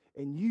dead,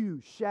 and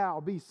you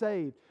shall be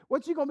saved.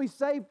 What you going to be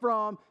saved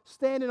from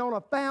standing on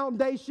a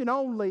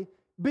foundation-only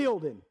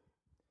building?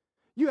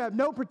 You have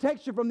no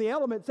protection from the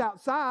elements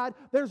outside.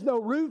 There's no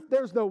roof.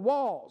 There's no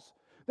walls.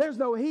 There's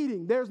no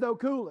heating. There's no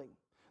cooling.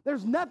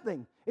 There's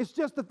nothing. It's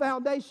just the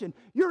foundation.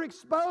 You're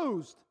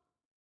exposed.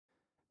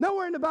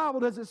 Nowhere in the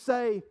Bible does it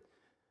say,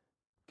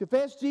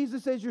 confess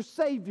Jesus as your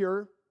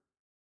Savior.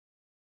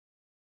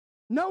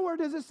 Nowhere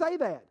does it say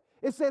that.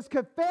 It says,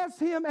 confess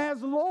Him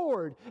as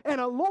Lord. And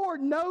a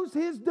Lord knows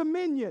His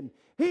dominion.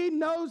 He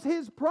knows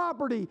His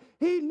property.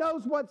 He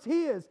knows what's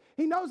His.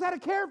 He knows how to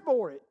care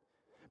for it.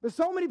 But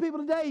so many people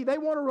today, they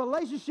want a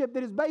relationship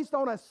that is based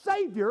on a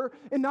Savior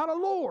and not a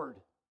Lord.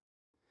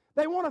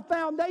 They want a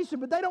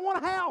foundation, but they don't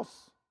want a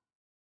house.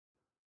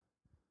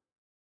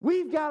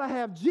 We've got to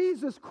have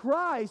Jesus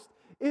Christ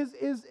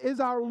is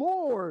our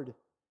Lord.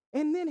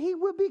 And then He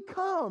will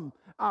become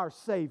our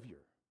Savior.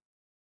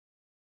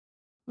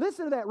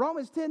 Listen to that,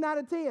 Romans 10, 9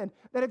 and 10.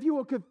 That if you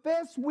will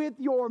confess with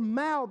your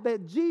mouth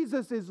that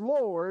Jesus is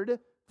Lord,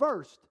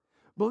 first,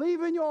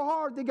 believe in your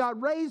heart that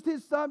God raised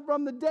His Son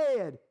from the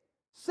dead,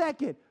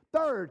 second,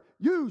 third,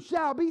 you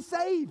shall be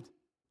saved.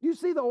 You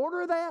see the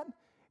order of that?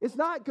 It's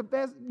not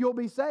confess, you'll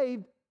be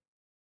saved.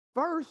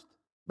 First,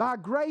 by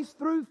grace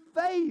through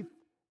faith.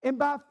 And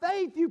by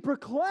faith you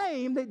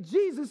proclaim that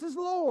Jesus is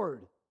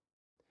Lord.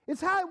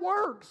 It's how it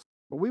works.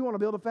 But we want to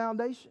build a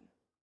foundation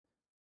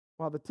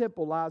while the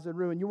temple lies in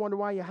ruin. You wonder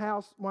why your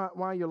house,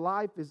 why your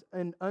life is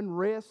in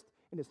unrest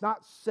and it's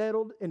not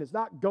settled and it's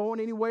not going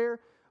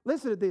anywhere?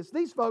 Listen to this.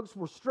 These folks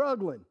were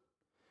struggling.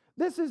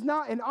 This is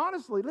not, and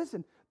honestly,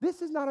 listen,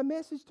 this is not a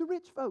message to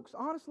rich folks,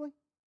 honestly.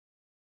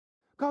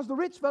 Because the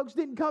rich folks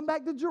didn't come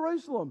back to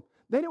Jerusalem.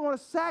 They didn't want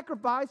to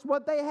sacrifice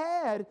what they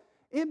had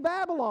in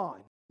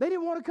Babylon. They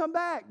didn't want to come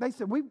back. They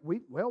said,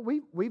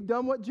 we've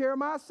done what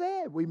Jeremiah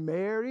said. We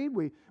married.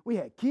 We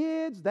had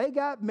kids. They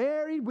got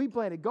married. We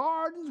planted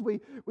gardens.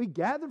 We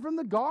gathered from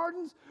the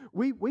gardens.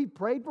 We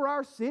prayed for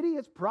our city.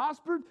 It's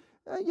prospered.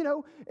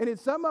 And then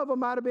some of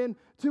them might have been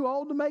too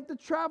old to make the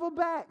travel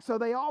back. So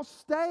they all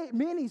stayed.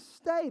 Many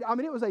stayed. I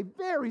mean, it was a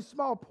very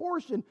small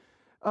portion.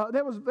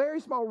 There was a very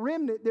small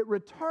remnant that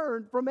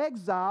returned from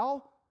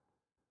exile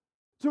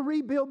to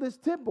rebuild this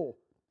temple.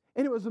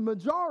 And it was a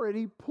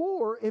majority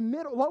poor and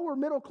lower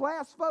middle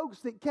class folks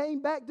that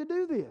came back to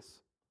do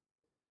this.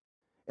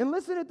 And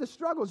listen at the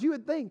struggles. You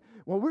would think,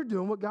 well, we're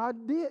doing what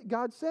God did.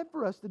 God said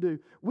for us to do.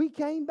 We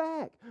came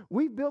back.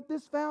 We've built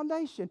this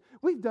foundation.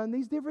 We've done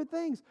these different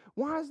things.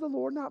 Why is the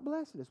Lord not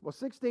blessing us? Well,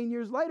 16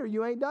 years later,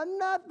 you ain't done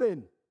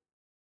nothing.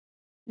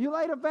 You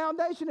laid a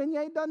foundation and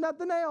you ain't done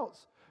nothing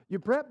else. You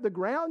prepped the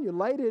ground, you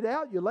laid it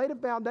out, you laid a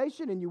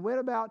foundation, and you went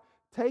about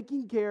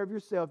taking care of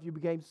yourself. You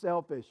became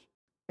selfish.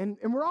 And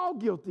we're all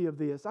guilty of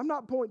this. I'm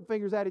not pointing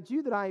fingers at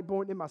you that I ain't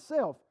pointing at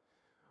myself.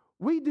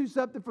 We do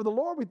something for the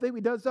Lord. We think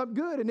we done something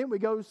good, and then we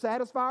go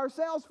satisfy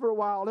ourselves for a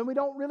while, and we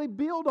don't really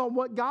build on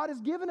what God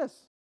has given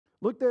us.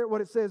 Look there at what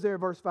it says there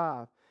in verse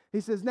 5. He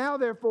says, now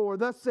therefore,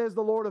 thus says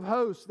the Lord of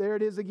hosts. There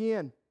it is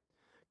again.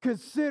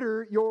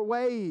 Consider your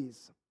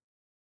ways.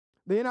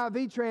 The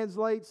NIV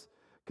translates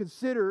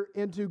consider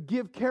into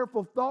give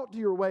careful thought to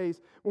your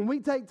ways. When we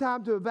take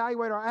time to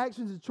evaluate our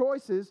actions and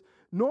choices,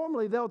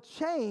 normally they'll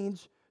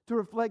change to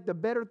reflect a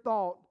better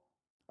thought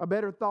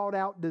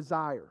out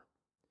desire.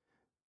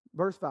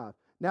 Verse 5.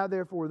 Now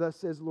therefore, thus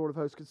says the Lord of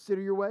hosts,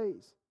 consider your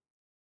ways.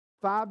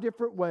 5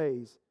 different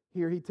ways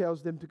here he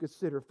tells them to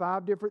consider.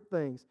 5 different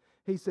things.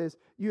 He says,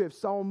 you have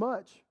sown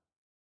much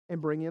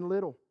and bring in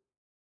little.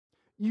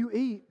 You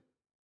eat,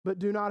 but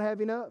do not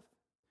have enough.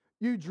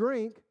 You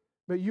drink,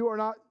 but you are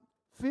not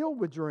filled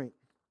with drink.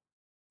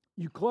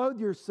 You clothe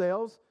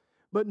yourselves,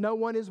 but no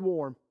one is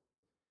warm.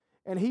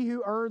 And he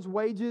who earns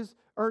wages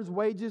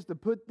to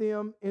put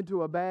them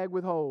into a bag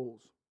with holes.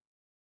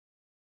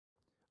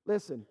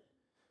 Listen,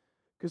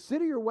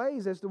 consider your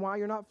ways as to why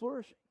you're not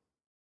flourishing.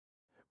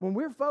 When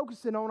we're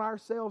focusing on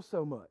ourselves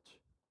so much,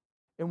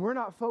 and we're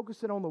not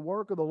focusing on the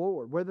work of the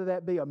Lord, whether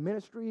that be a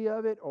ministry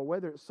of it or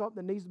whether it's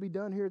something that needs to be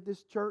done here at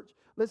this church,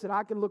 listen,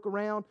 I can look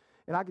around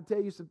and I can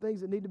tell you some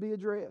things that need to be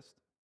addressed.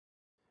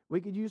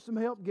 We could use some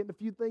help getting a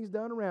few things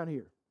done around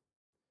here.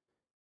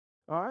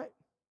 All right?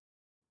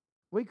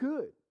 We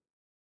could.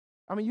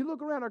 I mean, you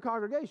look around our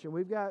congregation.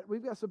 We've got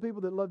some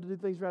people that love to do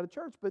things around the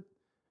church, but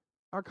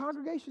our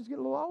congregation's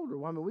getting a little older.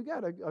 Well, I mean, we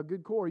got a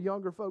good core of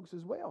younger folks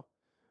as well.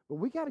 But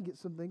we got to get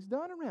some things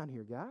done around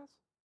here, guys.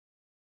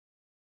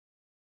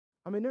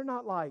 I mean, they're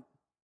not like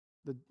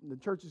the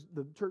church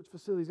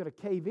facility is going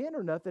to cave in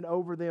or nothing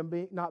over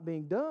them not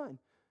being done.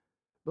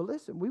 But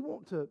listen, we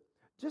want to,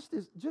 just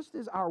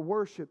as our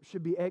worship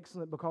should be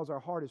excellent because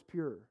our heart is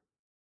pure,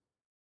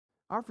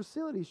 our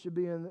facilities should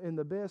be in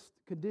the best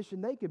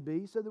condition they could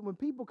be so that when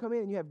people come in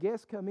and you have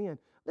guests come in,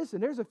 listen,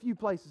 there's a few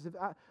places.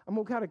 I'm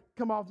going to kind of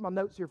come off my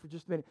notes here for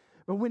just a minute.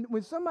 But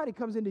when somebody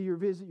comes into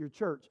visit your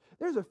church,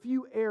 there's a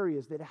few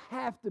areas that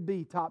have to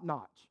be top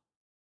notch.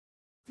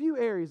 Few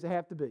areas that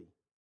have to be.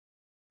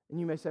 And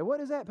you may say,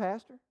 what is that,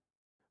 Pastor?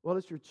 Well,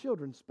 it's your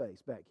children's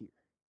space back here.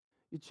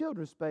 Your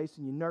children's space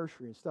and your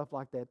nursery and stuff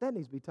like that. That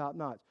needs to be top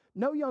notch.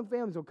 No young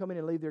families will come in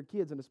and leave their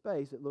kids in a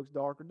space that looks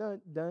dark or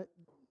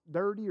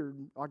dirty or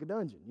like a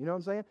dungeon. You know what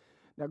I'm saying?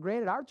 Now,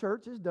 granted, our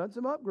church has done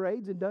some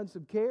upgrades and done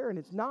some care, and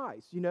it's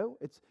nice. You know,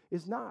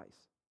 it's nice.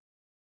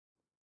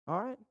 All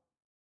right?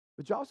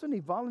 But you also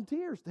need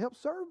volunteers to help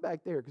serve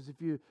back there, because if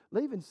you're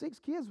leaving 6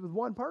 kids with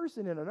one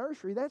person in a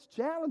nursery, that's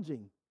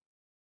challenging.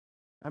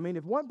 I mean,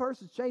 if one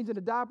person's changing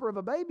the diaper of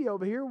a baby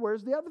over here,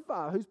 where's the other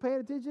 5? Who's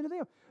paying attention to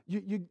them?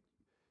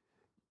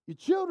 Your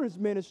children's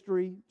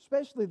ministry,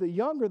 especially the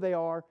younger they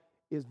are,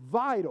 is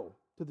vital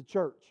to the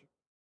church.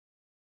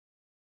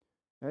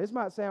 Now, this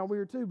might sound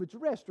weird too, but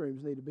your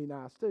restrooms need to be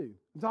nice too.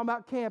 I'm talking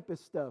about campus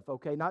stuff,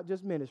 okay? Not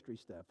just ministry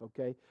stuff,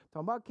 okay? I'm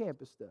talking about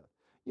campus stuff.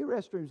 Your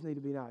restrooms need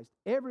to be nice.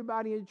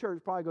 Everybody in the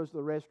church probably goes to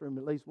the restroom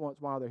at least once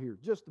while they're here,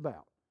 just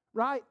about,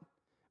 right?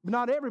 But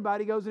not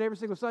everybody goes in every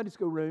single Sunday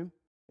school room.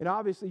 And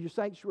obviously your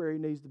sanctuary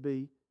needs to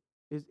be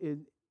is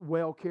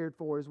well cared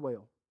for as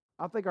well.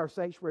 I think our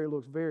sanctuary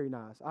looks very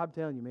nice. I'm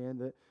telling you,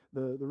 man,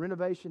 the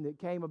renovation that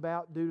came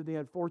about due to the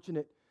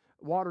unfortunate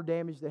water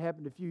damage that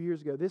happened a few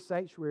years ago, this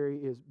sanctuary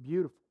is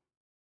beautiful.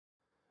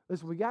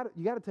 Listen, you got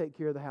to take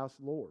care of the house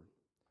of the Lord.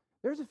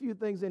 There's a few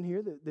things in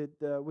here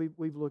that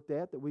we've looked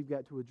at that we've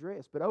got to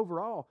address. But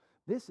overall,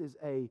 this is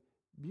a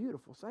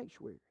beautiful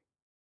sanctuary.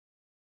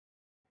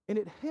 And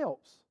it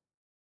helps.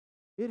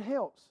 It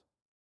helps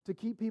to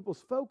keep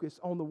people's focus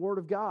on the Word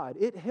of God.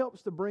 It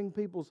helps to bring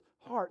people's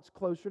hearts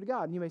closer to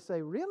God. And you may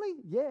say, really?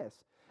 Yes.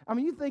 I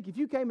mean, you think if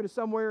you came into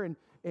somewhere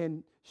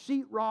and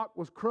sheetrock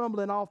was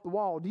crumbling off the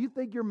wall, do you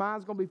think your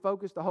mind's going to be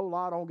focused a whole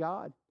lot on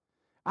God?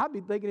 I'd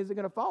be thinking, is it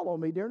going to fall on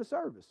me during the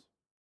service?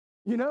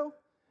 You know?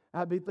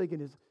 I'd be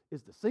thinking,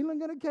 is the ceiling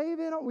going to cave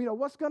in? You know,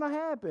 what's going to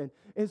happen?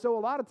 And so a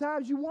lot of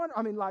times you wonder,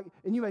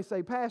 and you may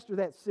say, Pastor,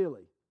 that's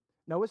silly.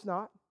 No, it's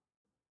not.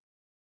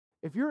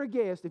 If you're a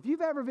guest, if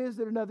you've ever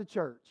visited another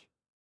church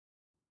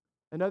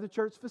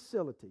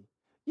facility,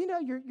 you know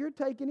you're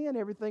taking in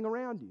everything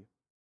around you.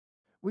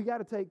 We got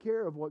to take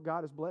care of what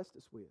God has blessed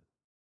us with.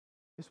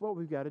 It's what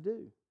we've got to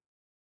do.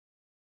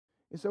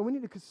 And so we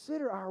need to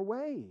consider our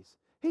ways.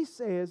 He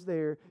says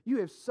there, you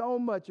have so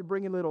much of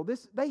bringing little.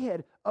 They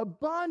had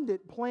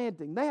abundant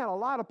planting. They had a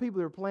lot of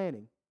people that were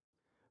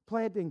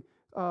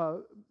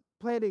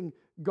planting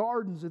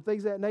gardens and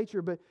things of that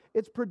nature, but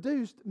it's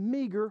produced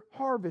meager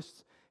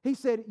harvests. He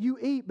said, you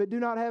eat but do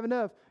not have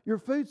enough. Your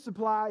food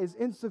supply is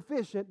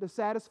insufficient to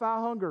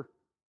satisfy hunger.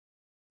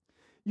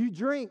 You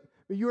drink,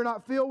 but you are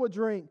not filled with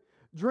drink.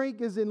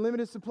 Drink is in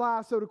limited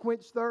supply, so to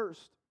quench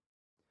thirst.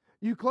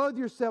 You clothe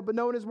yourself, but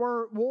no one is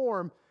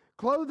warm.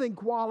 Clothing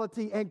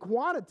quality and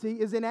quantity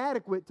is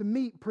inadequate to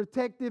meet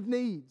protective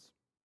needs.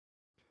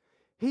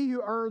 He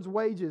who earns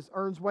wages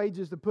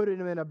to put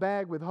them in a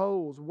bag with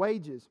holes.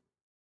 Wages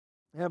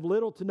have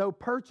little to no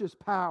purchase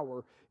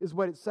power, is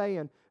what it's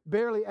saying,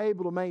 barely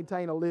able to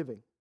maintain a living.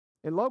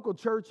 And local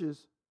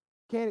churches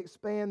can't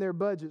expand their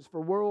budgets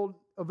for world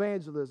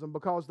evangelism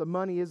because the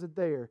money isn't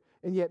there.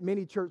 And yet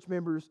many church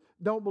members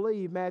don't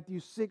believe Matthew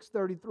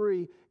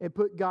 6:33 and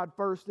put God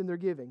first in their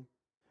giving.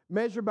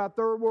 Measured by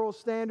third world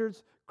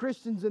standards,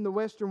 Christians in the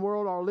Western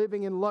world are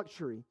living in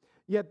luxury,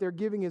 yet their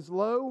giving is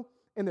low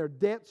and their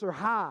debts are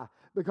high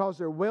because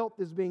their wealth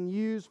is being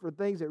used for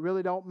things that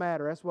really don't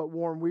matter. That's what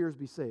Warren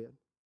Wiersbe said.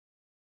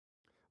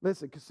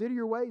 Listen, consider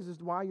your ways as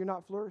to why you're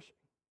not flourishing.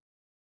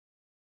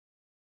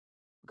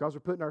 Because we're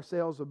putting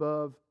ourselves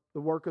above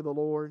the work of the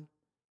Lord.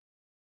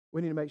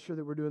 We need to make sure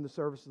that we're doing the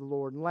service of the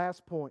Lord. And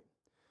last point,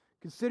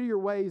 consider your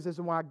ways as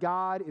to why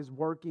God is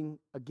working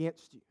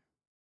against you.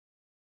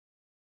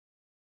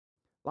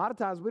 A lot of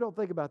times we don't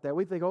think about that.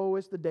 We think, oh,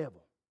 it's the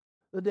devil.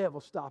 The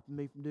devil's stopping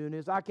me from doing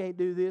this. I can't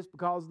do this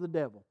because of the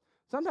devil.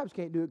 Sometimes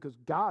you can't do it because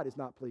God is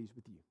not pleased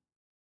with you.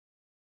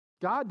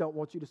 God don't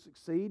want you to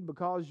succeed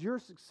because you're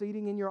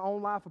succeeding in your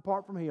own life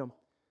apart from Him,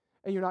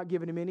 and you're not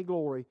giving Him any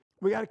glory.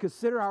 We got to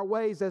consider our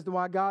ways as to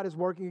why God is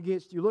working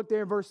against you. Look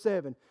there in verse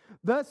 7.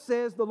 Thus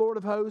says the Lord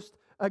of hosts.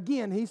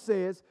 Again, He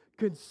says,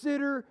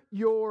 consider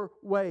your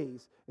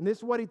ways. And this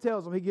is what He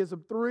tells them. He gives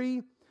them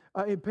three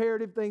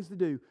imperative things to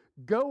do.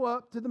 Go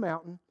up to the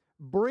mountain,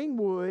 bring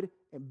wood,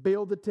 and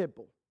build the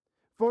temple,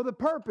 for the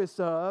purpose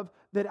of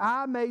that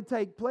I may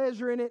take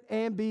pleasure in it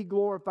and be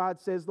glorified,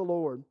 says the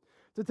Lord.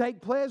 To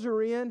take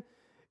pleasure in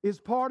is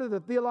part of the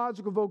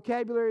theological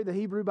vocabulary of the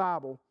Hebrew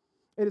Bible.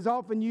 It is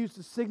often used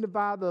to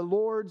signify the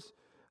Lord's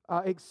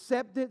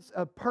acceptance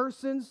of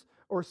persons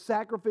or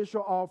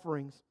sacrificial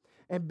offerings.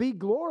 And be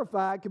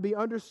glorified can be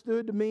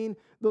understood to mean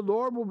the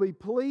Lord will be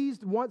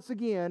pleased once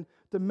again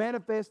to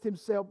manifest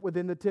Himself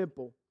within the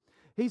temple.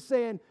 He's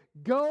saying,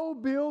 go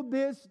build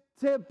this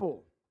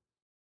temple.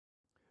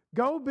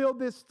 Go build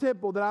this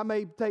temple that I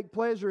may take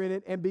pleasure in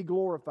it and be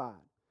glorified.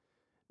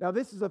 Now,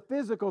 this is a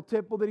physical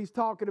temple that He's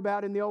talking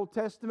about in the Old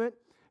Testament.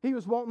 He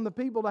was wanting the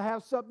people to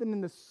have something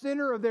in the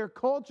center of their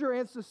culture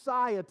and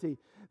society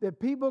that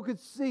people could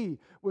see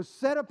was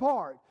set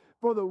apart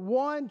for the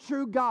one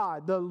true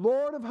God, the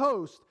Lord of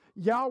hosts,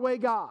 Yahweh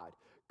God.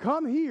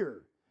 Come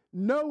here,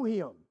 know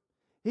Him.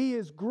 He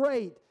is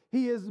great.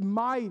 He is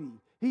mighty.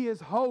 He is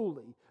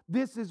holy.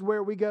 This is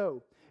where we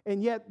go.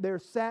 And yet there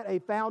sat a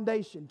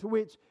foundation to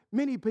which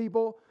many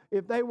people,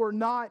 if they were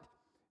not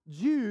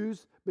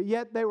Jews, but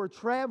yet they were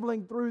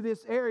traveling through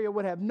this area,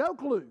 would have no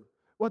clue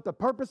what the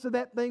purpose of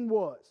that thing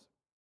was.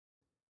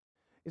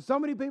 And so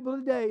many people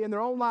today in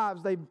their own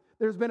lives,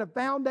 there's been a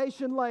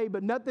foundation laid,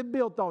 but nothing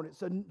built on it.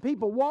 So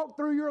people walk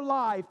through your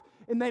life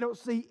and they don't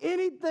see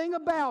anything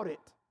about it.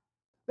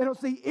 They don't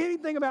see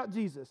anything about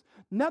Jesus.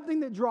 Nothing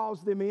that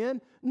draws them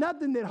in,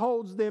 nothing that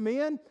holds them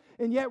in.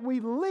 And yet we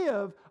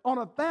live on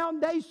a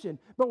foundation,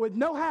 but with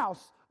no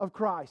house of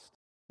Christ.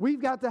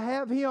 We've got to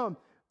have Him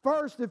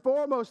first and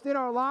foremost in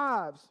our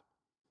lives.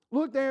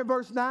 Look there in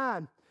verse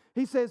 9.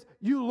 He says,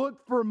 you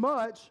looked for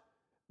much,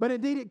 but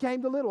indeed it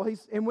came to little.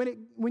 And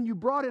when you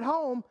brought it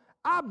home,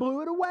 I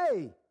blew it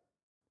away.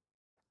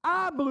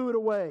 I blew it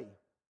away.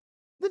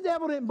 The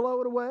devil didn't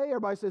blow it away.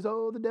 Everybody says,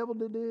 oh, the devil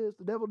did this,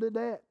 the devil did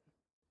that.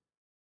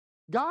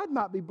 God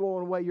might be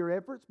blowing away your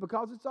efforts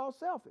because it's all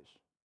selfish.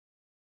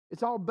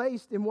 It's all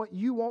based in what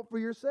you want for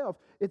yourself.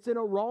 It's in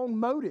a wrong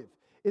motive.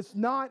 It's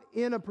not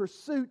in a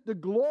pursuit to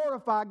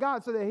glorify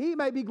God so that He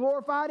may be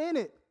glorified in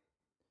it.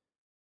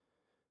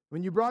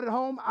 When you brought it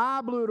home,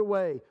 I blew it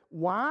away.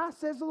 Why,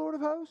 says the Lord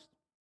of hosts?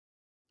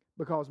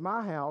 Because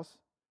my house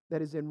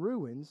that is in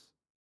ruins,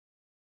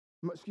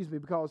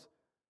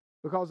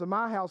 because of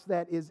my house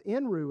that is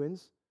in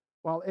ruins,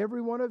 while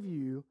every one of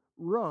you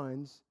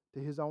runs to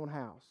his own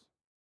house.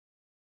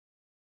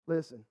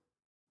 Listen.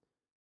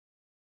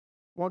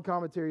 One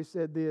commentary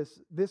said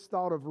this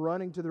thought of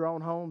running to their own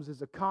homes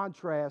is a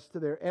contrast to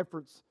their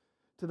efforts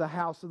to the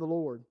house of the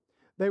Lord.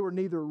 They were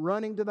neither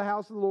running to the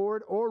house of the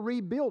Lord or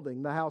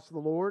rebuilding the house of the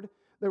Lord.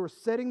 They were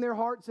setting their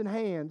hearts and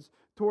hands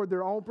toward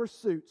their own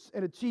pursuits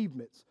and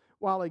achievements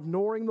while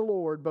ignoring the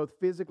Lord both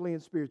physically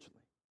and spiritually.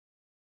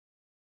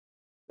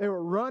 They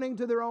were running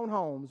to their own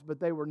homes, but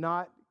they were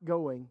not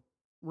going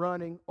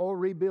running, or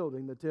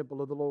rebuilding the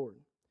temple of the Lord.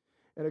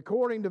 And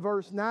according to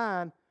verse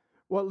 9,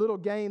 what little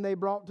gain they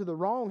brought to the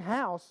wrong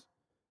house,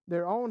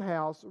 their own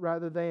house,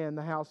 rather than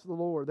the house of the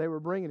Lord. They were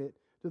bringing it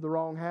to the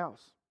wrong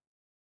house.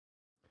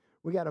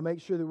 We got to make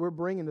sure that we're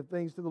bringing the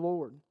things to the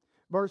Lord.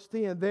 Verse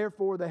 10,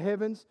 therefore the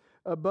heavens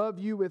above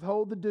you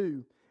withhold the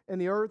dew, and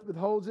the earth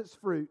withholds its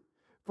fruit.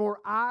 For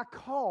I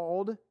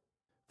called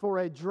for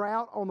a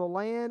drought on the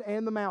land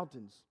and the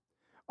mountains,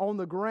 on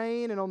the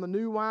grain and on the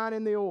new wine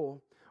and the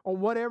oil, on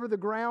whatever the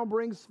ground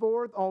brings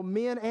forth, on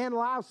men and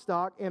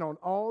livestock, and on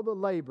all the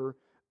labor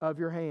of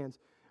your hands.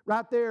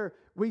 Right there,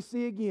 we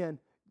see again,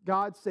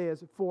 God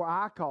says, for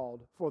I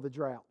called for the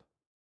drought.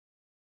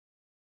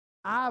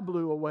 I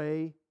blew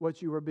away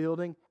what you were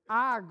building.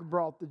 I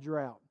brought the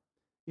drought.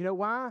 You know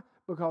why?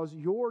 Because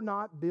you're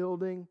not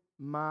building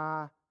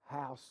my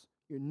house.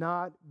 You're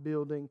not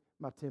building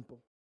my temple.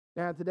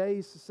 Now, in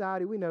today's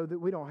society, we know that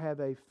we don't have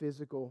a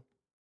physical,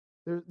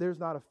 there's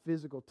not a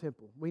physical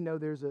temple. We know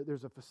there's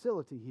a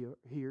facility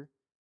here.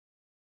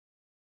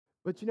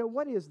 But you know,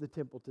 what is the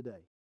temple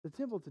today? The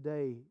temple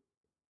today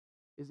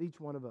is each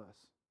one of us.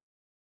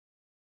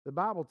 The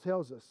Bible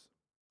tells us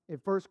in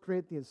 1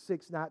 Corinthians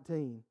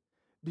 6:19,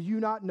 do you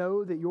not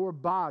know that your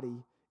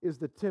body is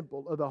the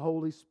temple of the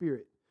Holy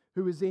Spirit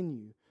who is in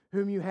you,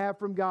 whom you have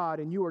from God,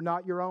 and you are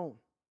not your own?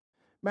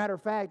 Matter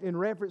of fact, in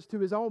reference to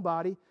his own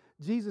body,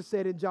 Jesus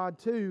said in John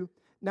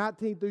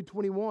 2:19 through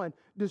 21,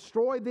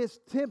 destroy this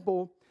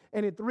temple,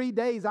 and in 3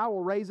 days I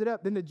will raise it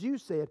up. Then the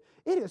Jews said,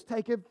 it has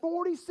taken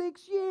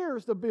 46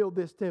 years to build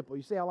this temple.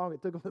 You see how long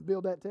it took them to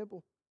build that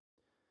temple?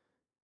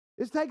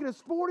 It's taken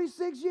us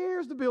 46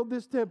 years to build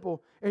this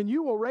temple, and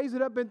you will raise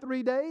it up in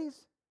 3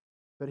 days?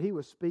 But he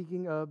was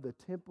speaking of the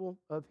temple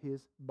of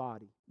his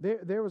body.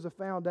 There was a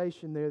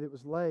foundation there that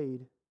was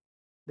laid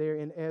there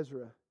in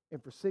Ezra,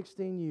 and for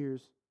 16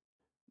 years,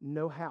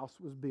 no house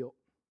was built.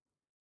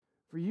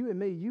 For you and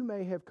me, you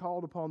may have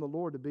called upon the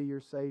Lord to be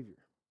your Savior,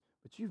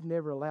 but you've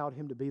never allowed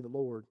him to be the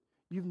Lord.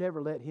 You've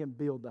never let him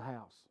build the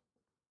house.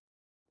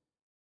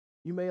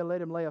 You may have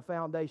let him lay a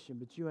foundation,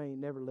 but you ain't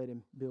never let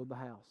him build the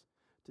house.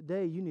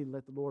 Today, you need to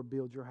let the Lord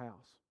build your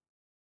house.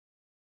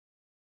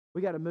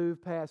 We got to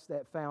move past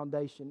that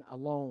foundation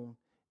alone.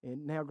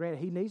 And now, granted,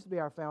 he needs to be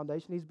our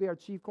foundation. He needs to be our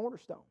chief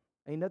cornerstone.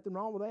 Ain't nothing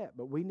wrong with that.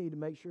 But we need to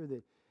make sure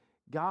that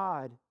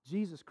God,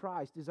 Jesus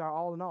Christ, is our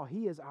all in all.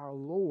 He is our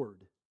Lord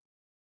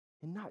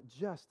and not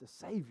just a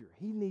Savior.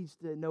 He needs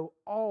to know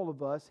all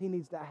of us. He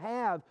needs to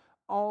have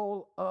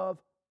all of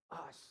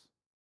us.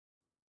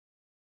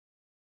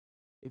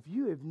 If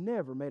you have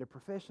never made a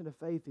profession of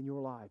faith in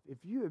your life, if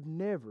you have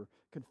never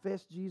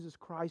confessed Jesus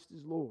Christ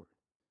as Lord,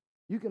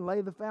 you can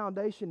lay the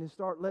foundation and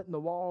start letting the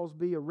walls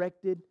be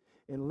erected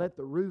and let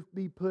the roof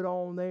be put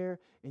on there,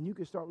 and you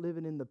can start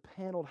living in the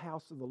paneled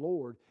house of the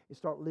Lord and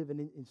stop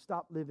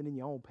living in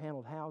your own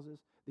paneled houses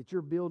that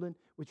you're building,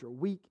 which are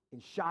weak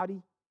and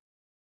shoddy,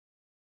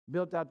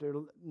 built out there.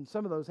 And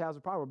some of those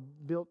houses probably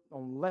were built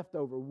on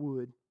leftover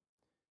wood.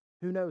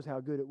 Who knows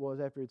how good it was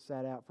after it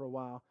sat out for a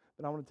while.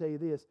 But I want to tell you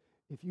this.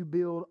 If you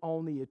build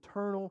on the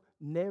eternal,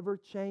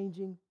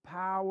 never-changing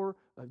power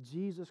of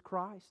Jesus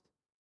Christ,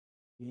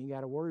 you ain't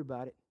got to worry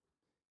about it.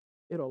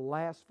 It'll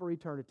last for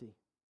eternity.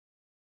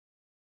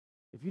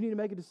 If you need to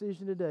make a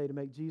decision today to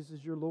make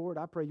Jesus your Lord,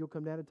 I pray you'll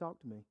come down and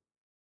talk to me.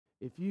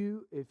 If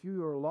you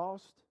are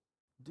lost,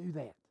 do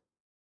that.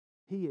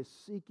 He is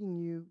seeking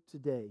you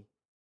today.